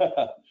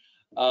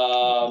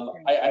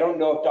 I don't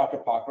know if Dr.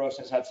 Pakros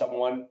has had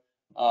someone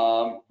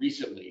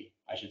recently,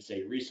 I should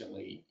say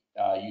recently,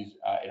 use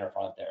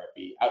interferon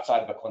therapy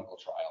outside of a clinical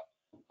trial,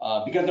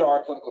 because there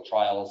are clinical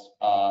trials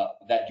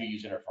that do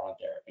use interferon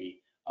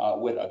therapy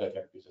with other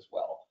therapies as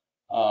well,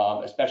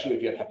 especially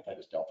if you have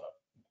hepatitis delta.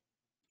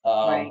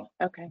 Right.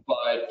 Okay.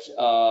 But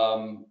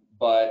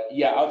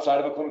yeah, outside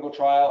of a clinical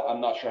trial,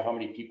 I'm not sure how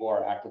many people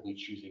are actively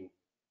choosing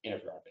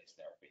interferon-based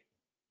therapy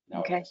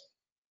nowadays.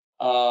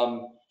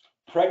 Okay.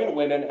 Pregnant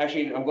women,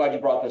 actually, I'm glad you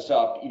brought this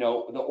up. You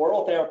know, the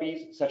oral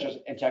therapies such as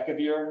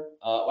entecavir,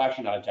 well,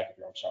 actually not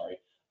entecavir, I'm sorry.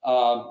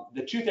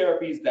 The two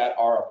therapies that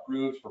are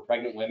approved for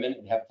pregnant women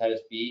in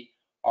hepatitis B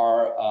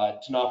are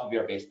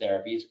tenofovir-based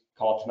therapies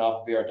called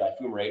tenofovir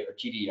difumarate, or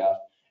TDF,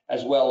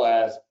 as well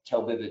as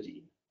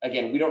telbivudine.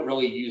 Again, we don't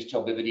really use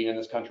telbivudine in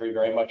this country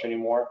very much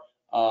anymore,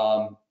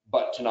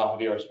 but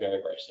tenofovir is very,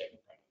 very safe in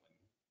pregnant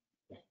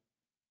women.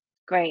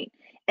 Great.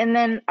 And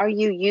then are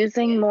you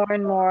using more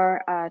and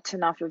more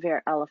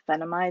tenofovir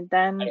alafenamide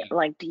then?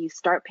 Like, do you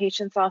start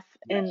patients off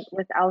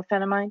with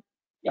alafenamide?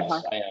 Yes,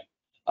 I am.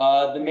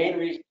 The main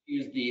reason to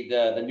use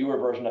the newer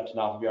version of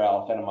tenofovir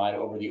alafenamide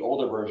over the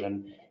older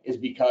version is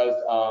because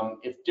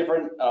it's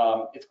different,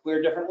 it's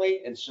cleared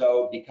differently, and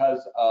so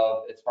because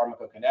of its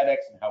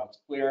pharmacokinetics and how it's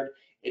cleared,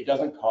 it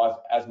doesn't cause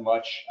as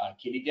much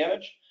kidney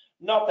damage.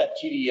 Not that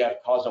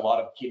TDF caused a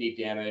lot of kidney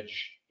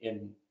damage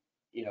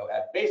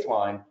at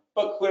baseline,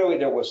 but clearly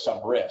there was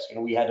some risk,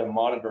 and we had to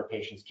monitor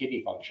patients'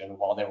 kidney function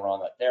while they were on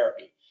that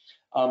therapy.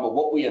 But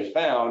what we have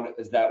found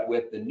is that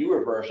with the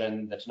newer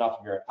version, the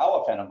tenofovir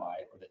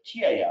alafenamide, or the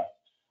TAF,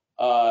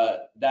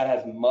 that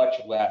has much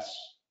less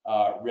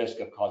risk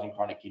of causing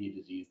chronic kidney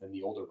disease than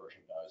the older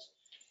version does.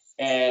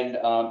 And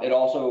it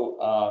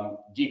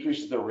also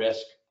decreases the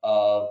risk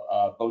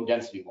of bone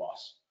density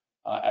loss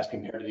as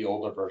compared to the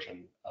older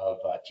version of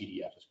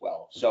TDF as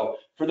well. So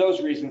for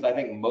those reasons, I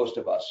think most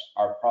of us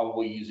are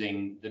probably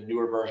using the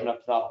newer version of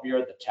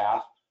tenofovir, the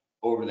TAF,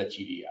 over the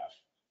TDF.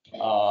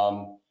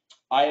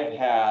 I have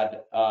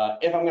had,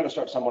 if I'm going to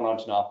start someone on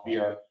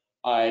tenofovir,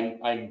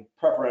 I'm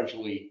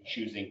preferentially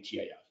choosing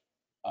TAF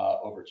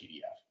over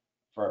TDF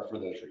for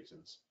those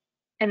reasons.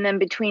 And then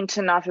between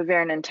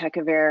tenofovir and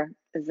entecavir,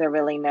 is there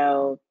really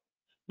no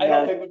I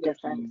don't think there's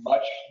difference?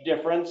 much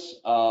difference.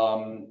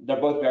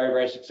 They're both very,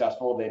 very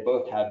successful. They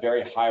both have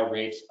very high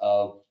rates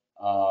of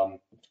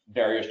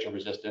barriers to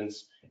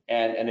resistance,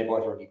 and they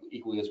both work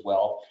equally as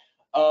well.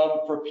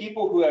 For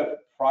people who have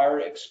prior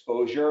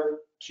exposure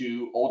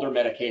to older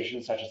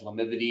medications such as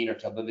lamivudine or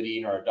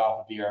telbivudine or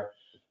adofovir,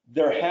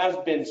 there has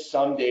been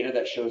some data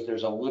that shows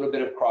there's a little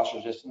bit of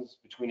cross-resistance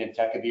between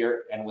entecavir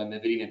and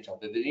lamivudine and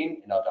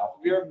telbivudine and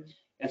adofovir,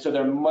 and so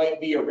there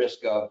might be a risk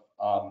of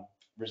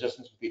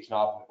resistance with the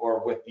tenofovir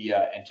or with the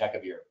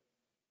entecavir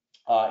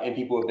in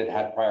people who have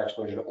had prior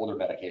exposure to older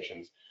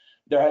medications.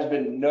 There has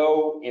been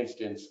no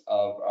instance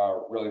of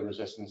really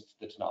resistance to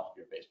the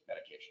tenofovir-based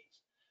medications.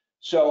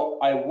 So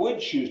I would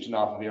choose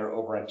tenofovir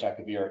over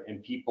entecavir in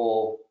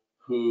people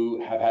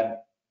who have had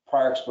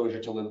prior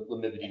exposure to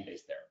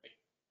lamivudine-based therapy,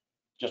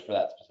 just for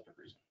that specific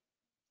reason.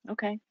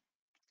 Okay,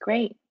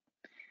 great.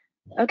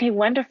 Okay,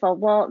 wonderful.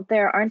 Well,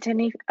 there aren't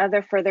any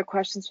other further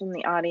questions from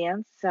the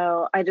audience,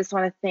 so I just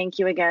want to thank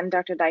you again,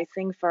 Dr.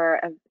 Deising, for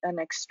an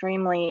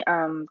extremely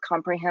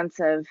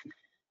comprehensive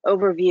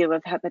overview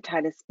of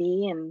hepatitis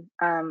B, and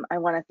I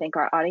want to thank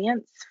our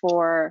audience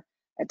for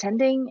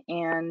attending,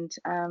 and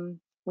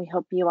we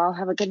hope you all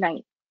have a good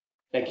night.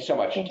 Thank you so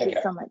much. Thank Take you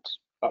care. so much.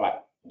 Bye-bye.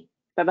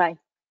 Bye-bye.